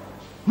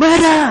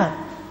 Murder.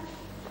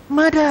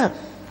 Murder.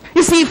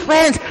 You see,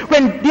 friends,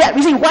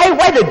 you see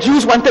why the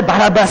Jews wanted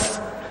Barabbas?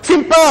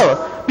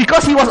 Simple.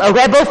 Because he was a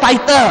rebel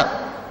fighter.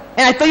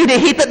 And I told you they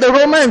hated the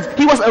Romans.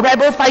 He was a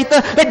rebel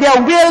fighter. That they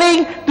are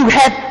willing to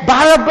have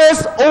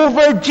Barabbas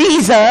over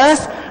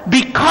Jesus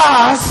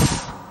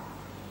because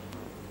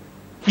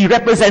he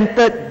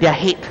represented their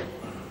hate.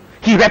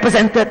 He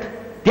represented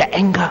their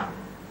anger.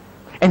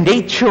 And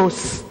they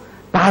chose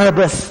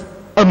Barabbas,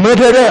 a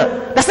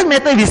murderer. Doesn't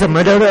matter if he's a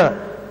murderer.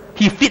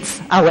 He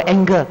fits our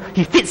anger.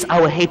 He fits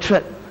our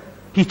hatred.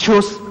 He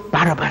chose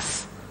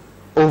Barabbas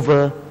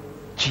over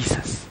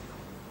Jesus.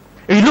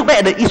 If you look back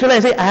at the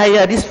Israelites and say,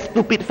 yeah, this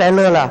stupid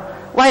fella lah.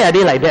 Why are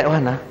they like that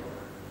one?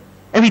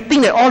 And we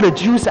think that all the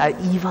Jews are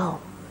evil.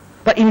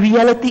 But in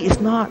reality, it's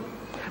not.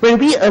 When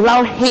we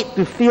allow hate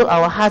to fill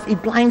our hearts,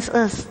 it blinds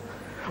us.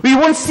 We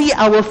won't see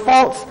our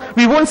faults.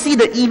 We won't see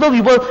the evil.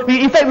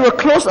 In fact, we will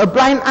close a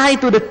blind eye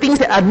to the things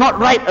that are not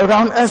right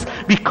around us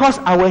because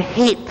our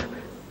hate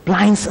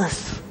blinds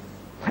us.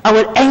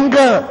 Our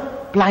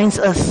anger blinds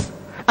us.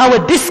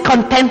 Our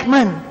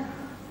discontentment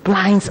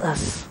blinds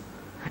us.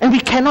 And we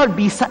cannot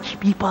be such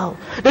people.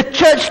 The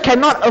church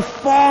cannot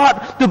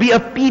afford to be a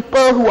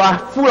people who are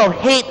full of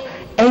hate,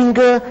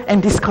 anger,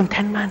 and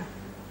discontentment.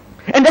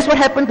 And that's what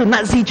happened to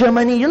Nazi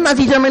Germany. You know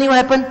Nazi Germany, what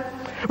happened?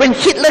 When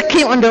Hitler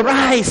came on the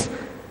rise,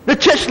 the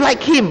church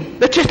liked him.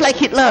 The church liked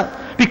Hitler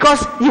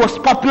because he was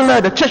popular.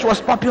 The church was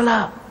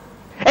popular.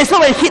 And so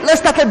when Hitler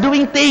started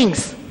doing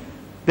things,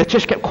 the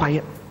church kept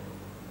quiet.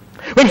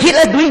 When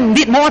Hitler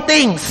did more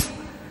things,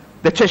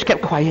 the church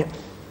kept quiet.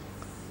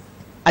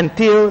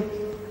 Until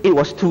it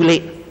was too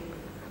late.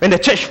 When the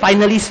church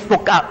finally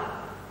spoke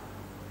up,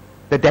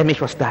 the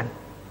damage was done.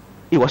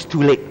 It was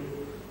too late.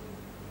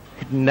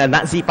 The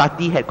Nazi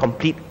party had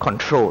complete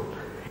control,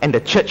 and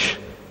the church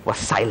was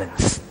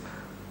silenced.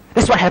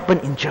 That's what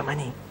happened in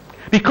Germany.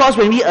 Because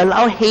when we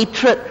allow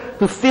hatred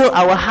to fill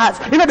our hearts,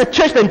 you know, the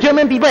church, the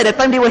German people at that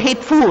time, they were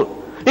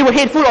hateful. They were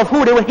hateful of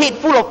who? They were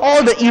hateful of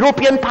all the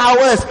European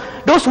powers,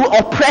 those who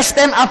oppressed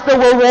them after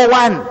World War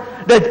I.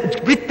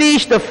 The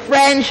British, the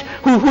French,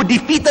 who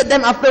defeated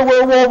them after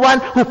World War I,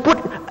 who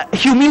put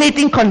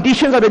humiliating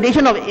conditions on the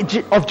nation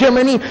of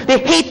Germany. They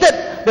hated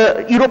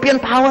the European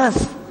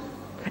powers.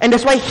 And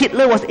that's why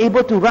Hitler was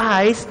able to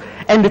rise,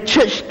 and the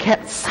church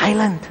kept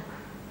silent.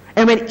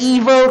 And when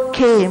evil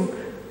came,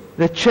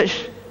 the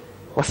church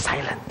was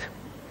silent.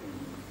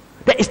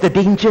 That is the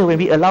danger when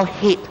we allow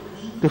hate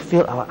to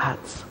fill our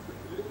hearts.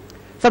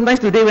 Sometimes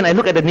today, when I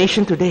look at the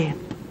nation today,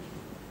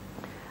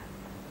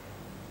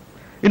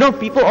 you know,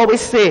 people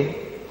always say,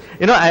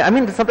 you know, I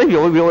mean, sometimes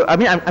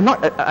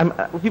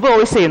people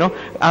always say, you know,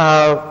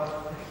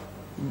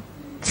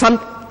 some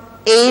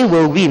A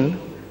will win,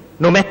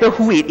 no matter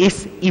who it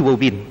is, he will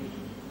win.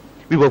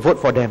 We will vote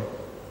for them.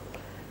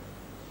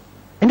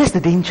 And that's the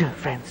danger,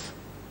 friends.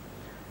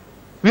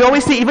 We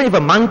always say, even if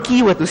a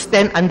monkey were to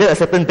stand under a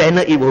certain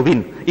banner, it will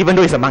win, even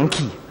though it's a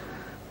monkey.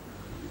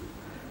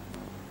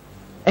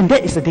 And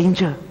that is the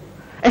danger.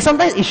 And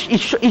sometimes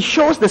it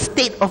shows the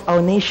state of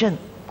our nation.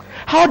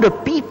 How the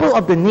people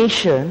of the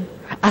nation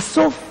are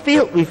so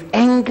filled with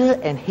anger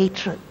and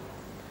hatred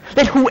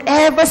that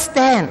whoever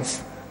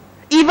stands,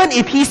 even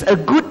if he's a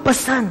good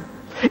person,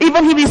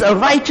 even if he's a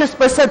righteous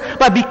person,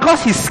 but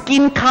because his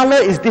skin color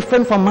is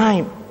different from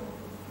mine,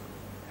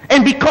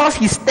 and because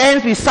he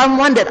stands with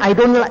someone that I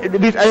don't like,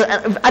 with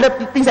other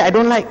things that I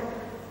don't like,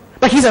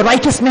 but he's a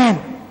righteous man.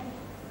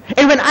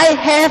 And when I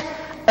have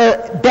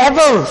a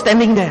devil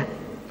standing there,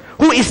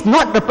 who is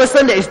not the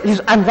person that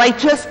is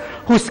unrighteous,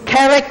 whose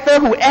character,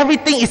 who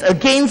everything is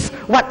against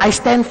what I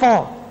stand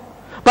for,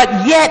 but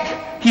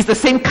yet he's the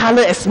same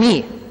color as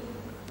me,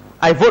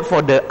 I vote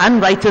for the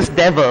unrighteous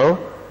devil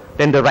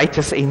than the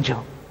righteous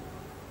angel.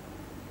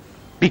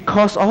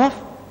 Because of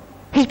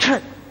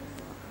hatred.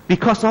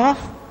 Because of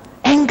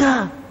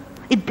anger.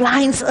 It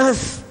blinds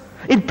us.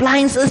 It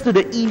blinds us to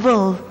the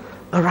evil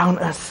around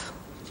us.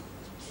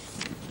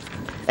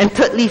 And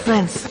thirdly,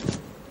 friends,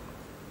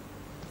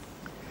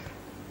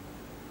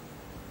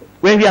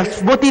 when we are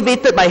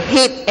motivated by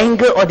hate,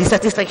 anger, or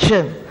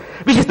dissatisfaction,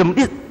 this is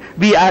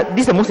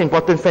the most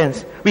important,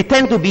 friends. We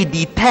tend to be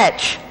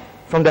detached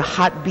from the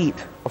heartbeat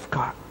of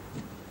God.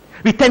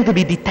 We tend to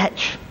be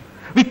detached.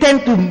 We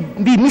tend to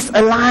be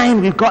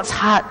misaligned with God's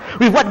heart,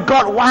 with what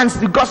God wants,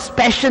 with God's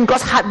passion,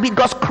 God's heartbeat,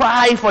 God's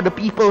cry for the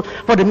people,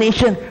 for the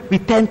nation. We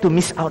tend to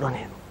miss out on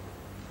it.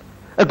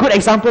 A good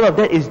example of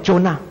that is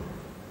Jonah.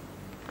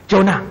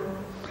 Jonah.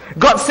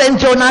 God sent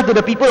Jonah to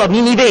the people of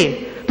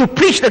Nineveh to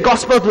preach the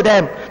gospel to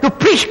them, to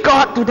preach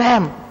God to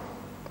them.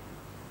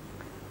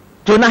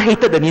 Jonah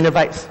hated the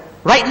Ninevites.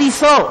 Rightly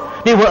so.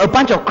 They were a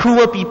bunch of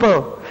cruel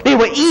people. They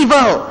were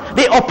evil.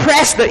 They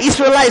oppressed the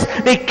Israelites.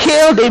 They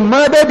killed, they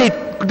murder, they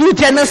do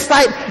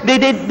genocide. They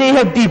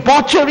have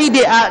debauchery.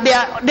 They are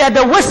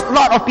the worst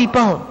lot of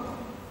people.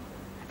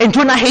 And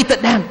Jonah hated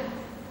them.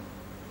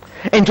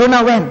 And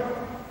Jonah went.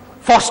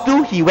 Forced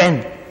to, he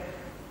went.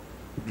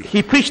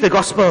 he preached the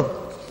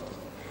gospel.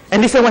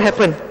 And listen what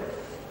happened.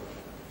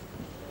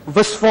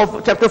 Verse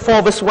 4, chapter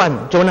 4, verse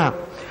 1, Jonah.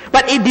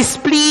 But it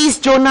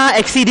displeased Jonah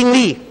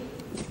exceedingly,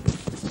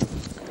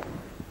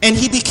 and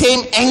he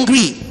became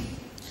angry.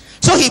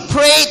 So he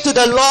prayed to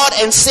the Lord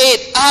and said,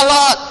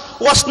 Lord,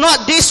 was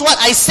not this what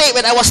I said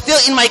when I was still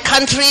in my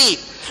country?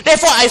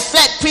 Therefore I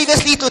fled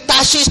previously to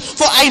Tarshish,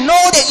 for I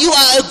know that you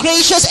are a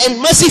gracious and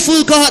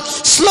merciful God,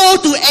 slow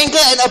to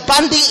anger and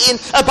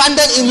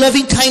abundant in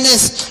loving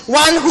kindness,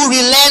 one who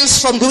relents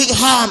from doing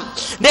harm.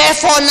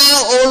 Therefore now,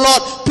 O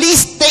Lord,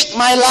 please take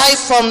my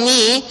life from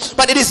me,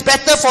 but it is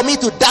better for me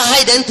to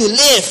die than to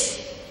live.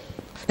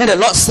 Then the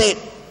Lord said,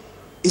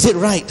 is it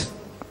right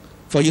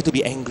for you to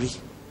be angry?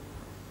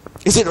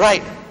 Is it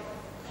right?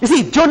 You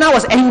see, Jonah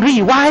was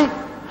angry. Why?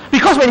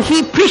 Because when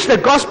he preached the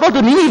gospel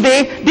to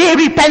Nineveh, they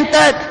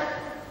repented.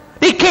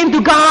 They came to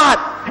God,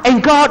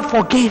 and God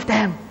forgave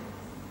them.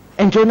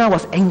 And Jonah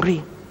was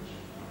angry.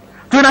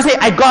 Jonah said,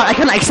 God, I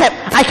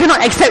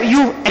cannot accept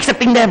you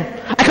accepting them.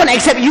 I cannot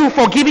accept you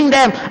forgiving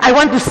them. I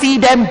want to see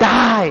them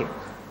die.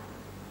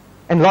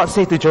 And Lord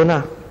said to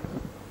Jonah,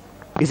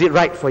 is it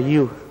right for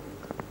you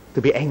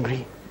to be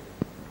angry?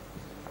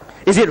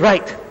 Is it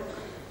right?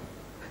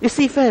 You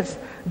see, friends,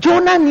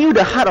 Jonah knew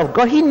the heart of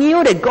God. He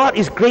knew that God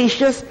is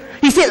gracious.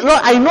 He said, Lord,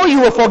 I know you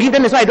will forgive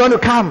them, that's why I don't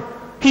want to come.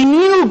 He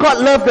knew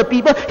God loved the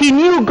people. He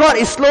knew God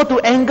is slow to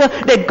anger.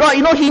 That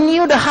God, he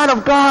knew the heart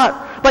of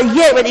God. But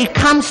yet when it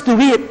comes to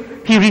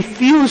it, he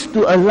refused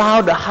to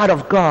allow the heart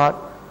of God,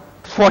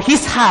 for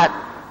his heart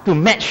to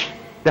match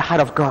the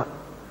heart of God.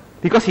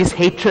 Because his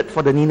hatred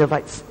for the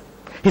Ninevites.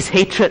 His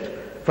hatred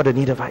for the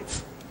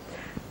Ninevites.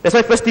 That's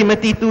why 1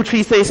 Timothy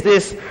 2:3 says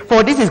this,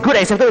 for this is good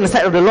and acceptable in the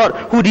sight of the Lord,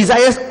 who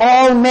desires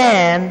all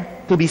men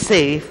to be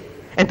saved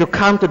and to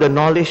come to the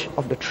knowledge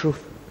of the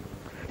truth.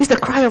 This is the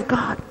cry of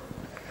God.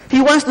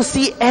 He wants to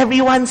see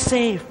everyone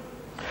saved.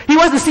 He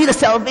wants to see the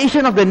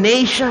salvation of the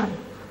nation.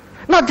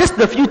 Not just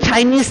the few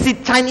Chinese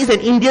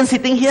and Indians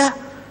sitting here.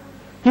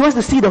 He wants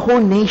to see the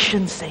whole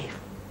nation saved.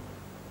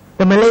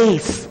 The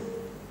Malays,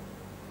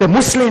 the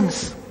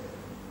Muslims,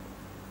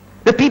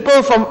 the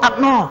people from up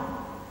north,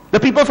 the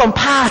people from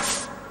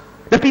PAS,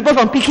 the people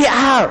from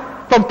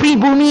PKR, from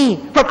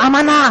Pribumi, from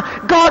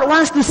Amanah. God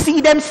wants to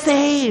see them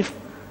saved.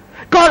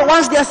 God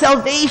wants their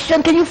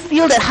salvation. Can you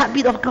feel that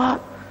heartbeat of God?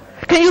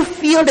 Can you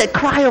feel that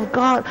cry of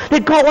God?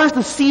 That God wants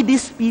to see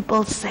these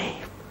people saved.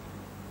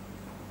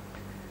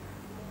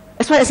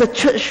 That's why as a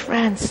church,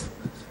 friends,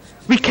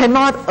 we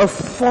cannot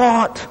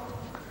afford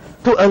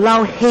to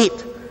allow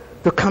hate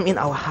to come in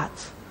our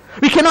hearts.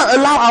 We cannot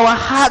allow our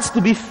hearts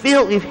to be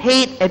filled with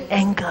hate and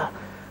anger,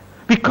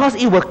 because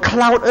it will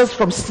cloud us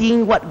from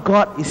seeing what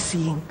God is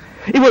seeing.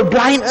 It will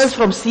blind us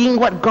from seeing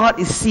what God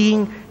is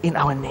seeing in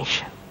our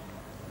nation.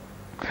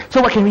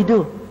 So what can we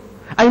do?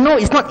 I know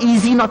it's not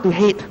easy not to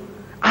hate.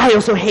 I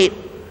also hate.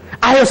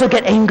 I also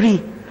get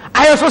angry.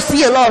 I also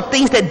see a lot of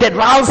things that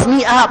riles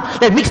me up,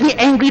 that makes me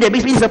angry, that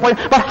makes me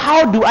disappointed. But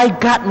how do I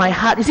guard my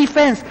heart? You see,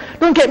 friends,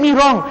 don't get me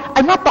wrong.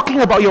 I'm not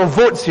talking about your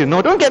votes,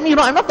 Don't get me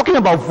wrong. I'm not talking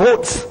about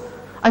votes.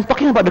 I'm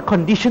talking about the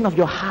condition of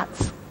your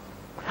hearts.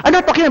 I'm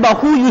not talking about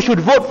who you should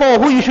vote for or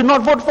who you should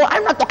not vote for.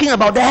 I'm not talking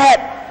about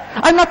that.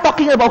 I'm not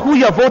talking about who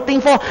you're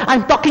voting for.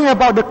 I'm talking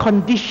about the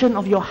condition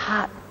of your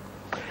heart.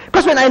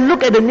 Because when I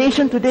look at the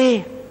nation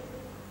today,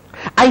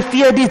 I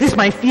fear this. This is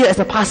my fear as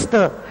a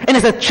pastor and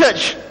as a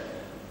church.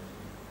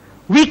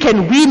 We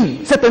can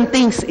win certain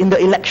things in the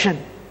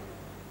election,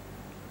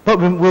 but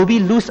will we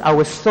lose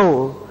our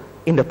soul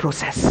in the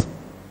process?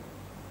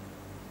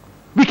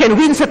 We can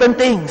win certain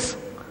things,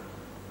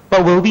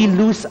 but will we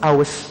lose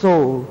our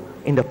soul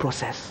in the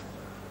process?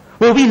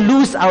 Will we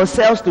lose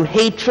ourselves to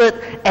hatred,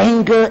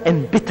 anger,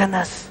 and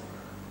bitterness?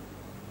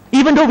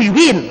 Even though we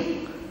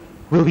win,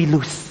 will we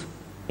lose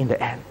in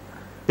the end?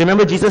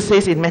 Remember Jesus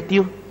says in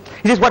Matthew,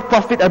 he says, what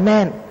profit a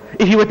man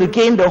if he were to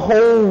gain the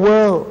whole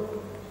world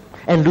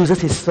and loses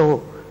his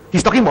soul?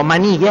 He's talking about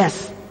money,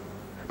 yes,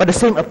 but the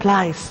same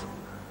applies.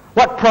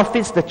 What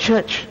profits the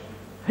church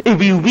if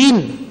we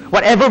win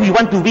whatever we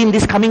want to win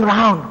this coming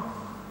round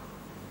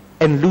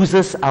and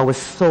loses our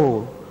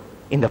soul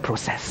in the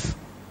process?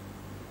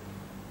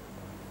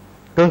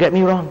 Don't get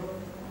me wrong.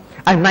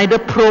 I'm neither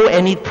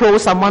pro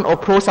someone or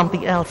pro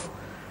something else.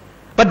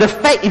 But the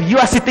fact, if you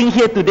are sitting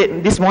here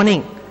today, this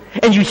morning,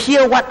 and you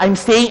hear what I'm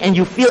saying and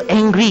you feel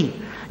angry,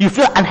 you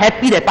feel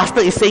unhappy that pastor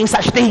is saying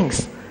such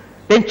things,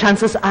 then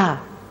chances are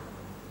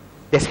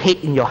there's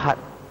hate in your heart.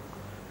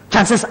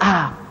 Chances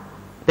are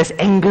there's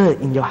anger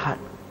in your heart.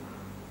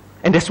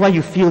 And that's why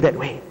you feel that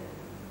way.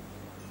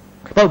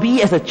 But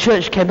we as a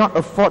church cannot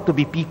afford to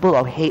be people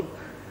of hate,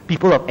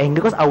 people of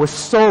anger, because our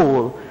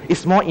soul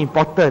is more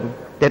important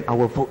than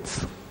our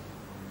votes.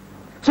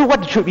 So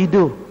what should we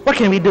do? What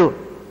can we do?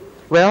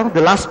 Well,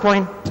 the last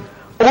point,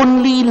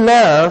 only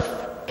love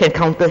can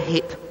counter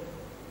hate.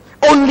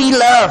 Only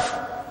love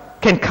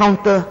can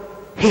counter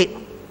hate.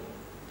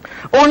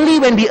 Only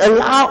when we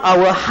allow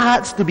our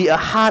hearts to be a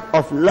heart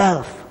of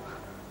love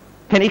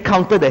can it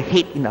counter the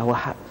hate in our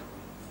heart.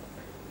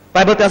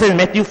 Bible tells us in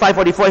Matthew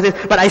 5:44, it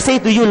says, but I say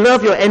to you,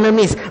 love your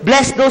enemies,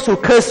 bless those who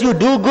curse you,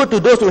 do good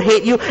to those who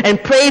hate you,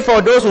 and pray for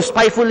those who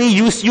spitefully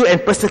use you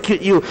and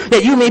persecute you,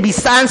 that you may be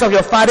sons of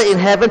your Father in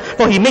heaven,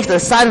 for he makes the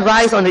sun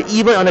rise on the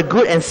evil and on the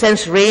good, and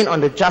sends rain on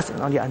the just and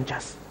on the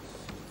unjust.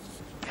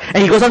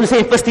 And he goes on to say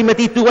in 1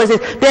 Timothy 2, where it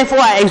says, therefore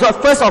I exhort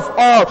first of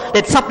all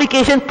that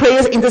supplication,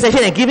 prayers,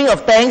 intercession, and giving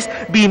of thanks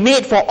be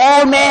made for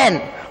all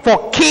men,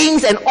 for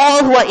kings and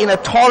all who are in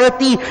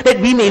authority, that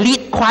we may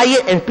lead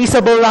quiet and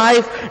peaceable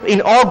life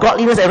in all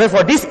godliness and rest.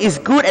 For this is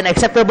good and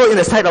acceptable in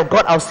the sight of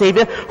God our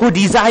Savior, who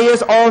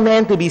desires all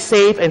men to be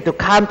saved and to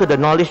come to the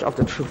knowledge of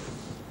the truth.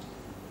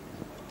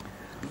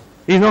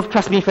 You know,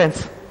 trust me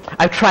friends,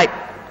 I've tried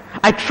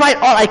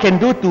all I can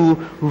do to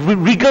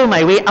wriggle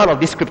my way out of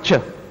this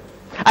scripture.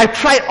 I've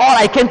tried all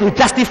I can to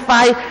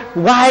justify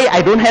why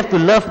I don't have to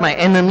love my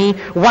enemy,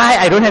 why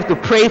I don't have to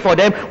pray for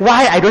them,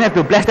 why I don't have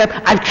to bless them.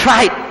 I've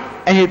tried.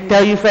 And I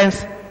tell you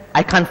friends,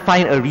 I can't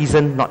find a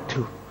reason not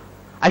to.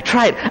 I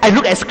tried. I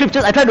look at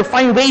scriptures, I try to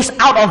find ways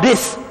out of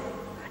this.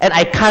 And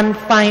I can't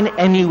find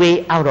any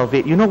way out of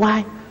it. You know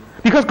why?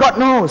 Because God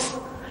knows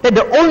that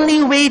the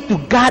only way to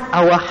guard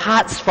our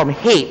hearts from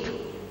hate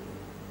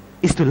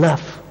is to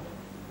love.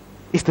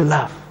 Is to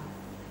love.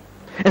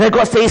 And then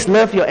God says,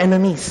 love your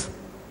enemies.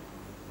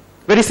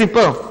 Very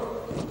simple.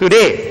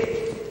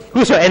 Today,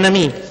 who's your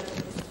enemy?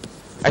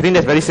 I think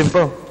that's very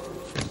simple.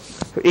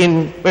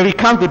 When we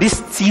come to this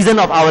season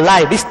of our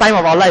life, this time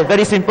of our life,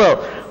 very simple.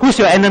 Who's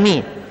your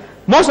enemy?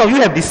 Most of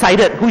you have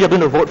decided who you're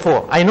going to vote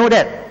for. I know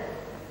that.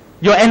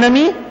 Your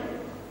enemy,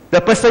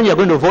 the person you're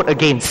going to vote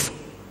against.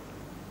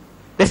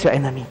 That's your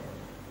enemy.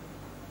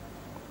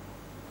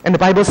 And the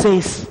Bible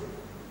says,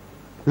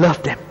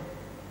 love them.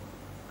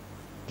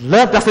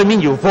 Love doesn't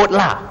mean you vote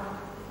lah.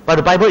 But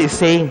the Bible is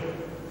saying,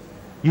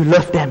 you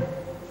love them.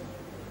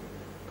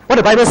 What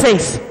the Bible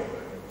says,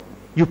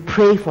 you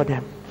pray for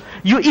them.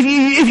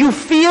 If you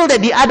feel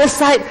that the other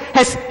side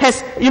has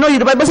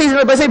the Bible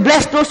says,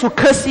 bless those who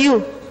curse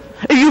you.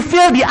 If you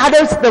feel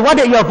the one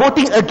that you are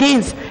voting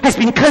against has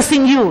been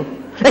cursing you,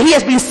 that he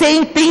has been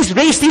saying things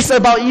racist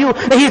about you,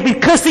 that he has been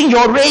cursing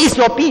your race,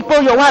 your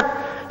people, your what,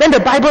 then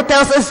the Bible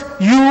tells us,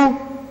 you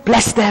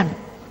bless them.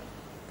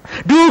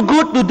 Do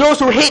good to those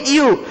who hate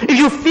you. If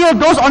you feel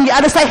those on the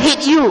other side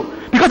hate you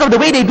because of the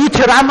way they do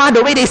ceramah,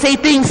 the way they say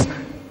things,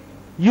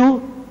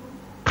 you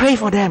pray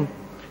for them.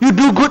 You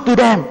do good to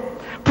them.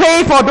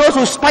 Pray for those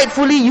who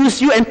spitefully use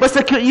you and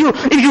persecute you.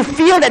 If you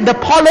feel that the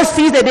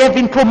policies that they have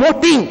been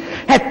promoting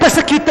have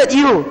persecuted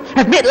you,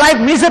 have made life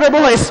miserable,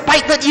 have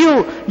spited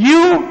you,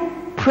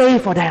 you pray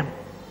for them.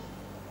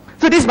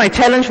 So this is my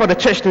challenge for the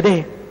church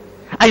today.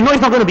 I know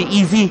it's not going to be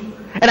easy,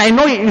 and I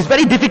know it's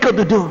very difficult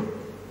to do.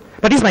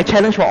 But this is my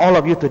challenge for all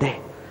of you today.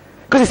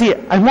 Because you see,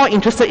 I'm more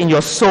interested in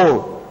your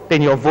soul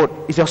than your vote.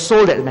 It's your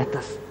soul that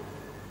matters.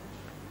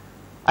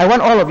 I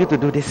want all of you to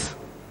do this.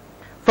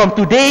 From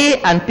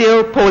today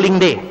until polling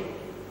day,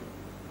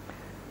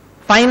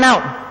 find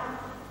out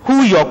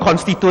who your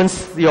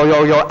constituents,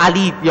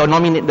 your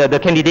nominate, the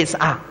candidates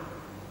are.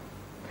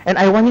 And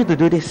I want you to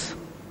do this.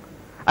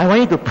 I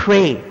want you to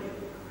pray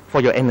for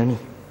your enemy.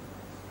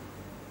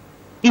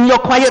 In your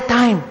quiet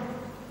time.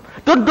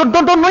 Don't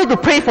need to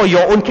pray for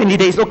your own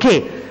candidates.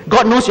 Okay,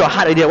 God knows your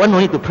heart already. One no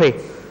need to pray.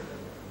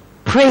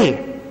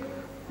 Pray.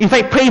 In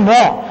fact, pray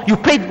more. You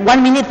pray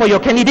 1 minute for your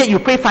candidate, you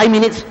pray 5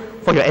 minutes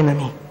for your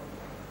enemy.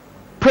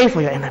 Pray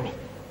for your enemy.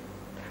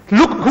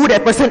 Look who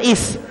that person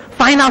is.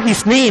 Find out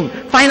his name.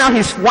 Find out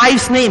his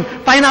wife's name.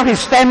 Find out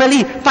his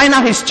family. Find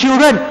out his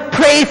children.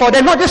 Pray for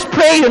them. Not just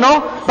pray,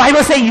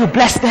 Bible says you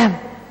bless them.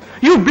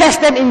 You bless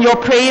them in your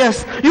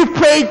prayers. You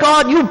pray,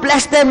 God, you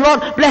bless them,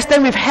 Lord. Bless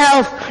them with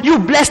health. You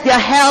bless their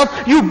health.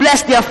 You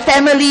bless their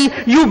family.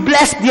 You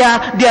bless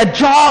their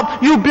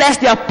job. You bless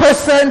their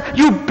person.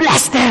 You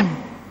bless them.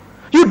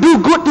 You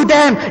do good to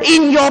them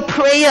in your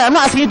prayer. I'm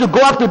not asking you to go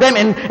up to them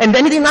and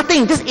anything,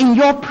 nothing. Just in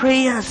your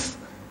prayers.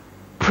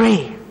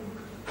 Pray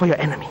for your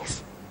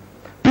enemies.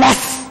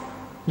 Bless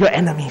your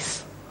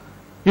enemies.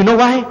 You know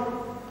why?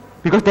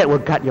 Because that will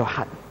guard your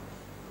heart.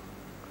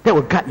 That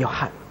will guard your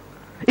heart.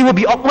 It will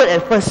be awkward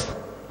at first.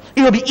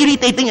 It will be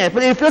irritating at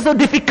first. It will feel so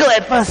difficult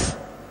at first.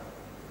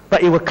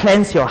 But it will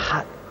cleanse your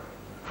heart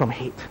from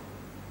hate.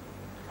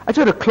 I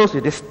try to close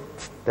with this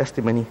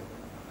testimony.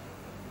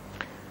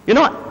 You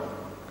know what?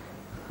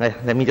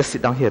 Let me just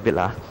sit down here a bit.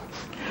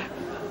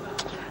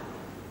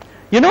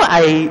 You know,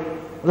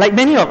 like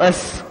many of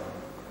us,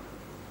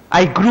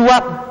 I grew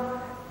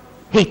up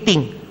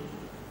hating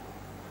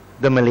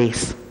the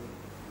Malays.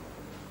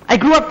 I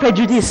grew up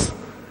prejudiced.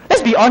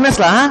 Let's be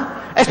honest,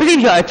 especially if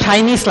you're a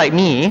Chinese like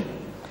me.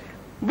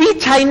 We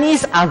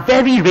Chinese are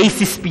very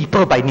racist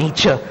people by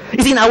nature.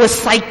 It's in our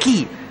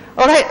psyche.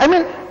 Alright, I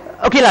mean,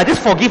 okay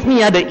just forgive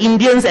me, the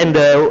Indians and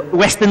the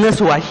Westerners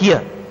who are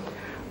here.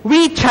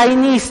 We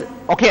Chinese,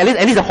 okay,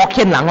 at least the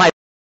Hokkien lang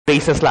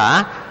races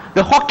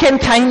The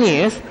Hokkien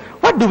Chinese,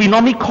 what do we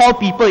normally call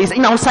people? Is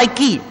in our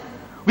psyche.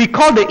 We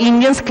call the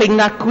Indians Kleng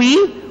Na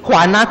Kui,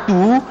 Hua Na Tu,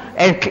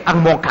 and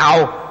Ang Mo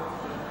Kao.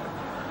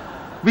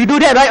 We do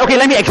that, right? Okay,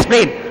 let me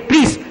explain.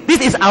 Please,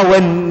 This is our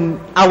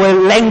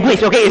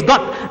language, okay? It's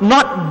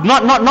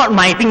not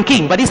my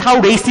thinking, but this is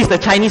how racist the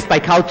Chinese by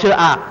culture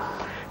are.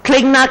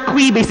 Kleng Na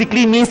Kui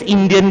basically means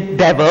Indian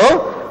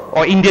devil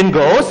or Indian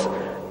ghost.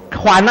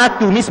 Hwana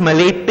Tu means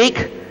Malay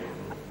pig.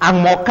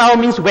 Ang Mo Kau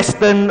means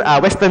Western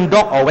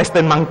dog or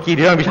Western monkey. You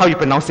don't know how you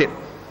pronounce it.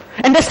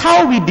 And that's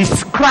how we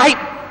describe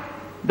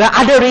the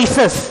other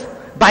races,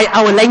 by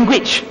our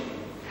language.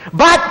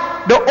 But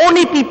the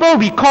only people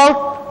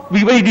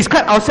we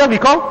describe ourselves, we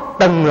call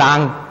Teng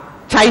Lang,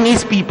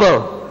 Chinese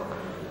people.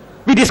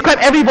 We describe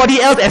everybody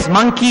else as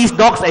monkeys,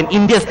 dogs, and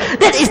Indians.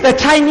 That is the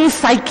Chinese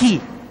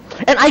psyche.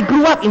 And I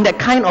grew up in that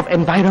kind of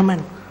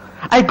environment.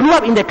 I grew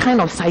up in that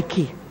kind of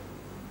psyche.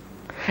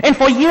 And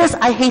for years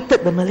I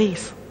hated the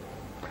Malays.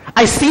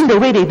 I've seen the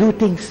way they do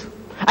things.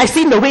 I've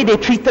seen the way they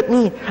treated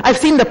me. I've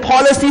seen the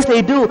policies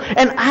they do.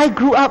 And I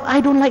grew up, I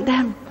don't like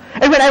them.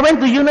 And when I went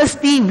to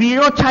university,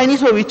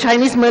 Chinese were with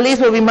Chinese, Malays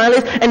were with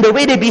Malays, and the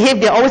way they behave,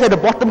 they're always at the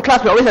bottom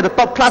class, we're always at the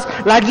top class.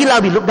 Lagi lah,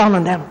 we look down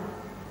on them.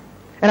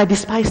 And I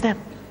despise them.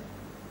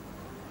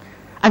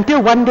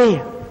 Until one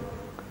day,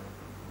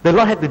 the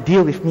Lord had to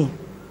deal with me.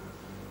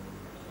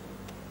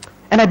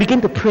 And I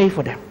began to pray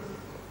for them.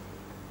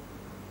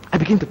 I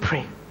began to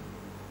pray.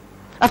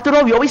 After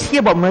all, we always hear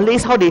about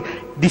Malays, how they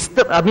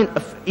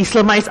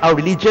Islamize our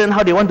religion,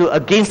 how they want to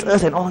against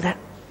us and all that.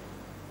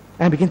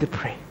 And I began to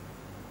pray.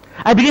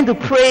 I began to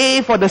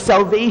pray for the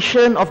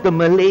salvation of the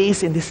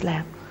Malays in this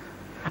land.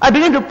 I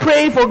began to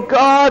pray for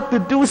God to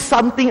do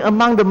something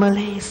among the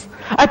Malays.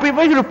 I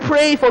began to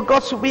pray for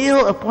God's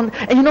will upon.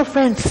 And you know,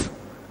 friends,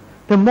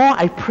 the more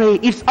I pray,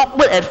 it's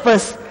awkward at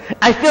first.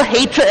 I feel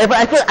hatred,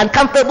 I feel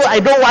uncomfortable, I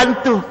don't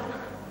want to.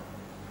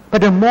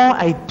 But the more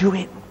I do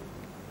it,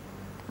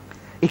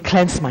 it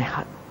cleanses my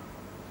heart.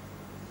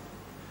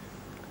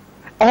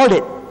 All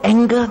that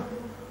anger,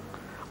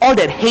 all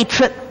that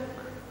hatred,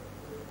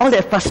 all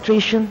that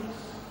frustration,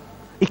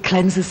 it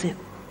cleanses it.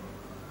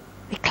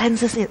 It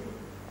cleanses it.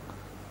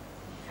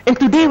 And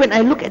today when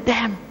I look at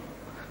them,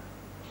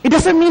 it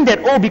doesn't mean that,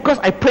 oh, because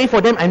I pray for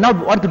them, I now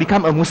want to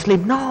become a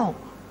Muslim. No.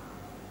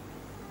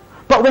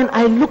 But when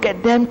I look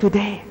at them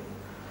today,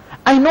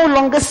 I no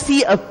longer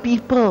see a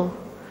people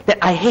that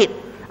I hate.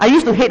 I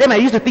used to hate them, I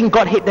used to think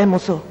God hate them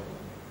also.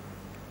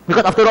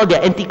 Because after all,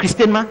 they're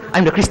anti-Christian,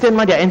 I'm the Christian,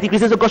 they're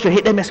anti-Christian, so God should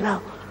hate them as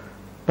well.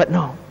 But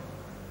no.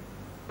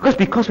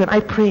 Because when I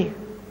pray,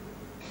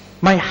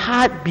 my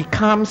heart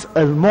becomes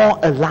more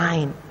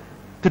aligned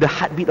to the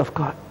heartbeat of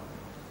God.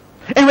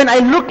 And when I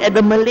look at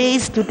the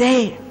Malays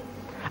today,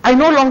 I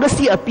no longer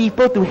see a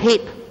people to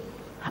hate,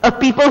 a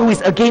people who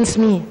is against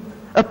me,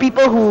 a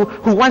people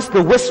who wants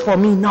the worst for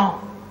me.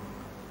 No.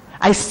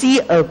 I see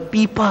a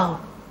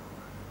people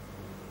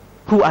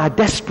who are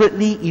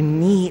desperately in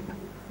need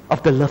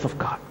of the love of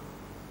God.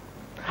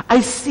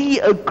 I see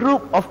a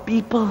group of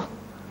people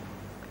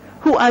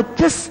who are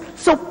just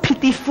so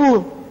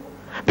pitiful,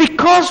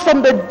 because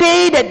from the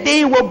day that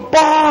they were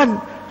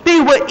born, they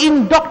were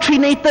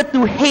indoctrinated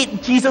to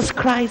hate Jesus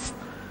Christ,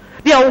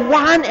 their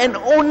one and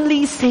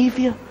only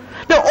Savior,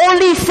 the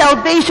only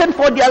salvation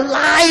for their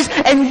lives,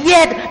 and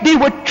yet they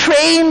were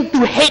trained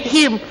to hate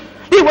Him.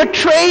 They were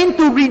trained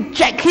to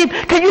reject Him.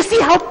 Can you see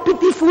how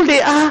pitiful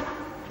they are?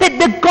 That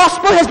the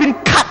gospel has been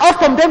cut off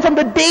from them from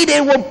the day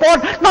they were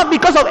born, not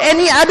because of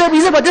any other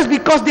reason, but just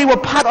because they were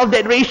part of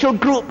that racial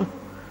group.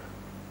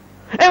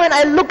 And when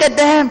I look at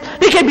them,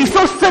 they can be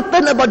so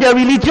certain about their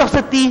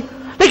religiosity.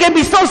 They can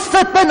be so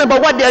certain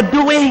about what they are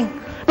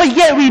doing. But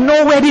yet we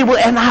know where they will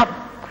end up.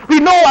 We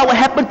know what will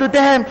happen to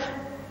them.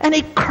 And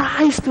it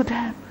cries to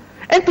them.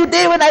 And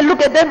today when I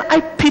look at them,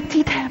 I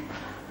pity them.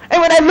 And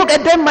when I look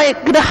at them,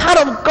 the heart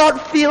of God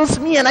fills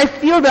me, and I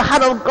feel the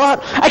heart of God.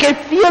 I can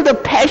feel the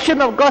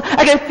passion of God.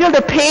 I can feel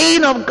the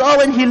pain of God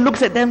when He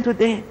looks at them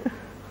today.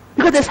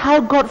 Because that's how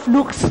God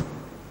looks.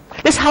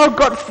 That's how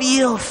God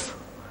feels.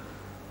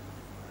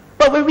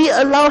 But when we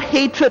allow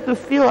hatred to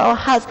fill our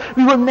hearts,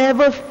 we will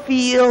never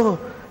feel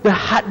the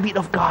heartbeat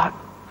of God.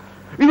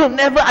 We will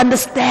never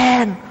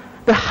understand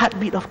the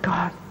heartbeat of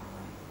God.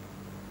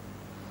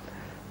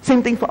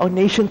 Same thing for our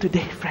nation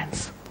today,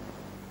 friends.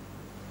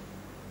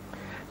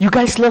 You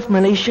guys love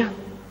Malaysia?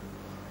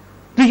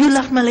 Do you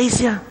love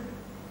Malaysia?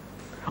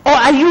 Or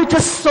are you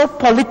just so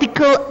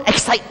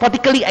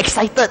politically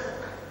excited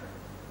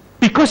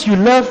because you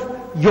love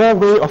your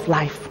way of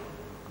life?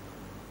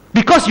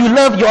 Because you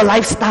love your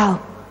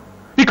lifestyle?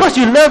 Because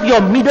you love your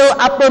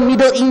upper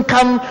middle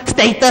income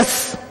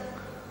status?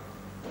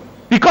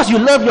 Because you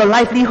love your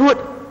livelihood?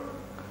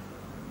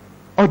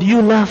 Or do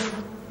you love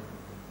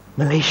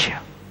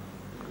Malaysia?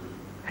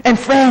 And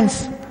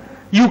friends,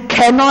 you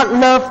cannot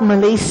love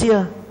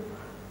Malaysia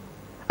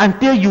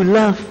until you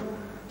love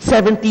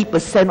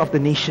 70% of the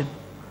nation.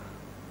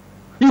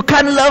 You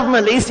can't love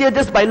Malaysia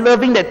just by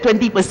loving that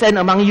 20%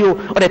 among you,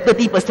 or that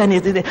 30%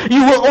 is there.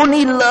 You will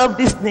only love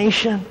this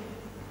nation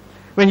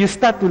when you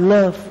start to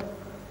love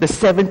the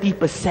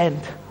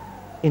 70%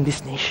 in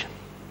this nation.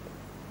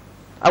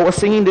 I was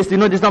singing this,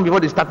 just now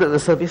before they started the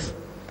service.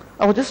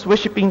 I was just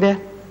worshipping there.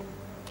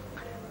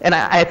 And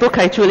I told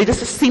Kai Chu,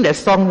 just sing that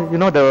song,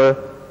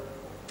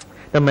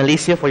 The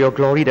Malaysia for your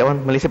glory, that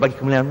one, Malaysia bagi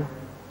kemuliaan.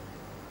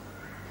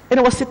 And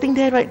I was sitting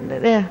there right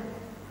there.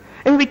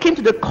 And we came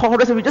to the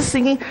chorus and we were just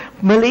singing,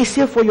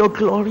 Malaysia for your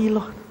glory,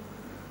 Lord.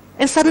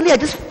 And suddenly I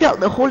just felt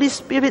the Holy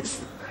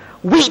Spirit's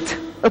weight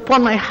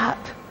upon my heart.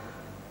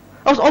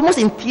 I was almost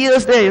in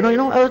tears there, you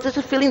know, I was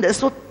just feeling that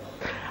so,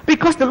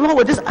 because the Lord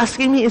was just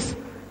asking me is,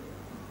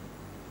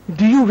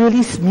 do you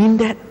really mean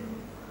that?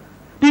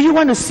 Do you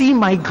want to see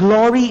my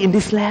glory in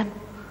this land?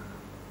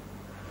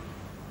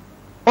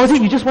 Or is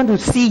it you just want to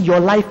see your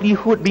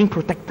livelihood being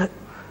protected?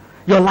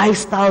 Your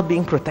lifestyle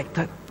being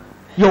protected?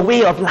 Your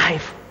way of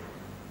life?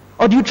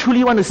 Or do you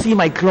truly want to see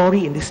my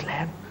glory in this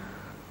land?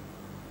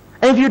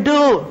 And if you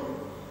do,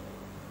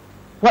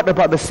 what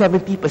about the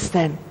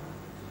 70%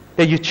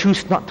 that you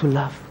choose not to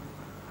love?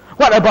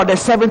 What about the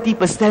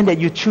 70% that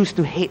you choose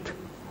to hate?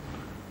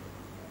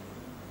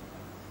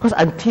 Because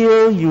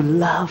until you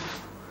love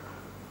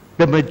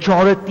the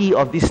majority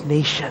of this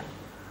nation,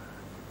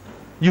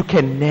 you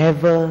can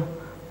never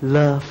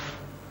love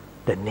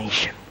the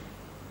nation.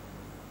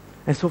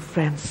 And so,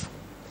 friends,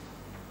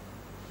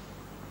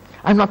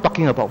 I'm not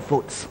talking about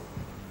votes.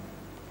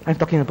 I'm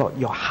talking about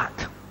your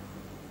heart.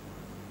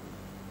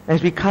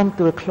 As we come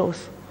to a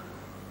close,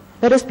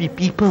 let us be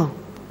people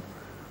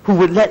who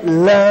would let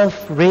love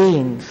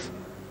reign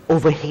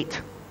over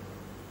hate.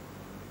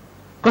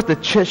 Because the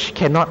church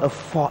cannot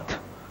afford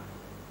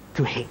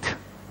to hate.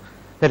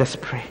 Let us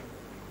pray.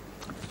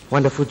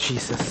 Wonderful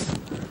Jesus,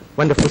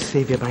 wonderful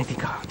Savior, mighty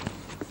God.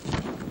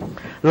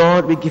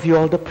 Lord, we give you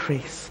all the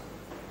praise,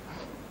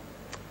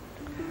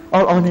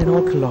 all honor and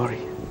all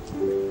glory.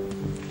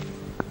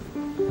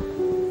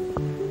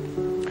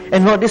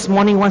 And Lord, this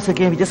morning once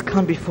again we just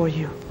come before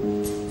you.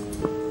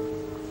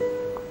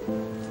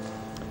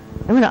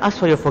 I'm going to ask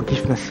for your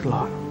forgiveness,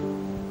 Lord.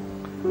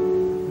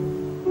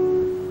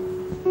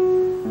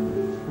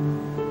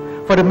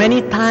 For the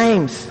many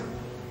times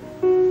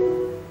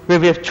where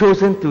we have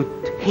chosen to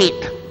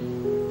hate,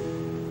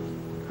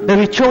 where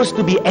we chose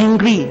to be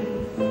angry,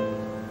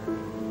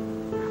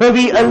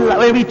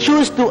 where we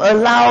choose to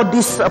allow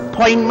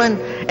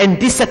disappointment and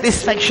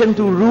dissatisfaction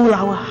to rule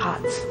our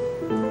hearts.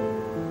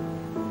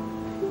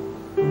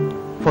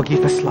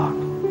 Forgive us, Lord.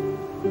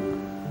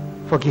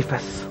 Forgive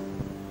us.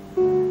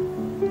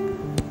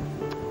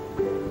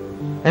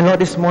 And Lord,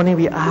 this morning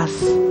we ask,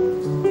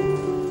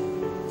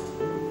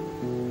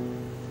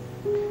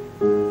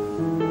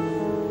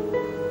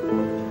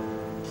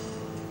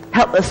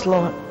 help us,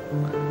 Lord,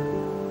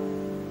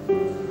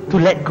 to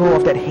let go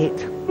of that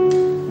hate.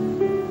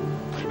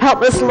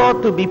 Help us,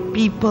 Lord, to be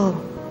people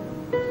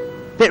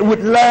that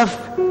would love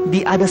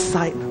the other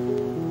side.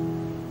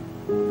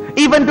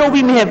 Even though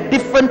we may have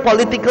different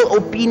political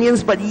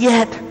opinions, but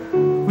yet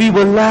we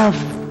will love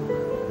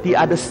the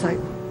other side.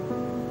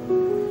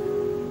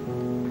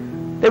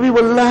 That we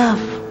will love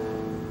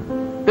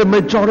the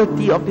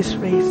majority of this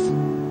race.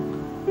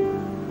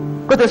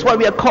 Because that's what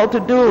we are called to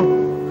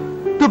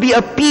do. To be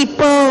a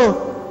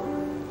people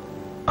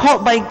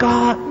called by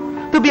God.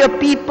 To be a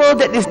people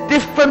that is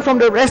different from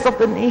the rest of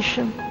the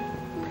nation.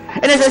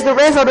 And as the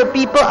rest of the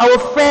people, our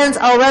friends,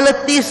 our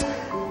relatives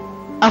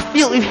are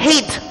filled with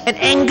hate and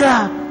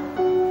anger.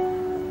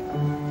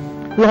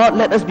 Lord,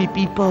 let us be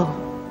people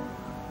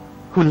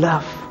who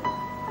love,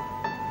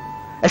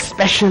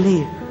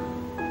 especially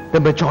the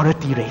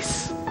majority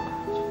race.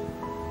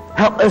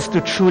 Help us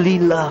to truly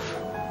love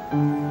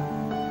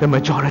the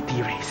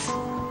majority race.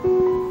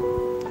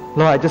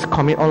 Lord, I just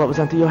commit all of us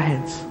unto your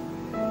hands.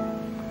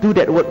 Do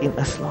that work in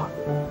us, Lord.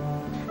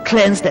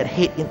 Cleanse that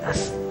hate in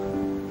us,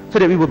 so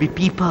that we will be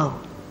people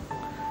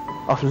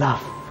of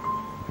love.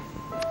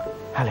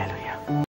 Hallelujah.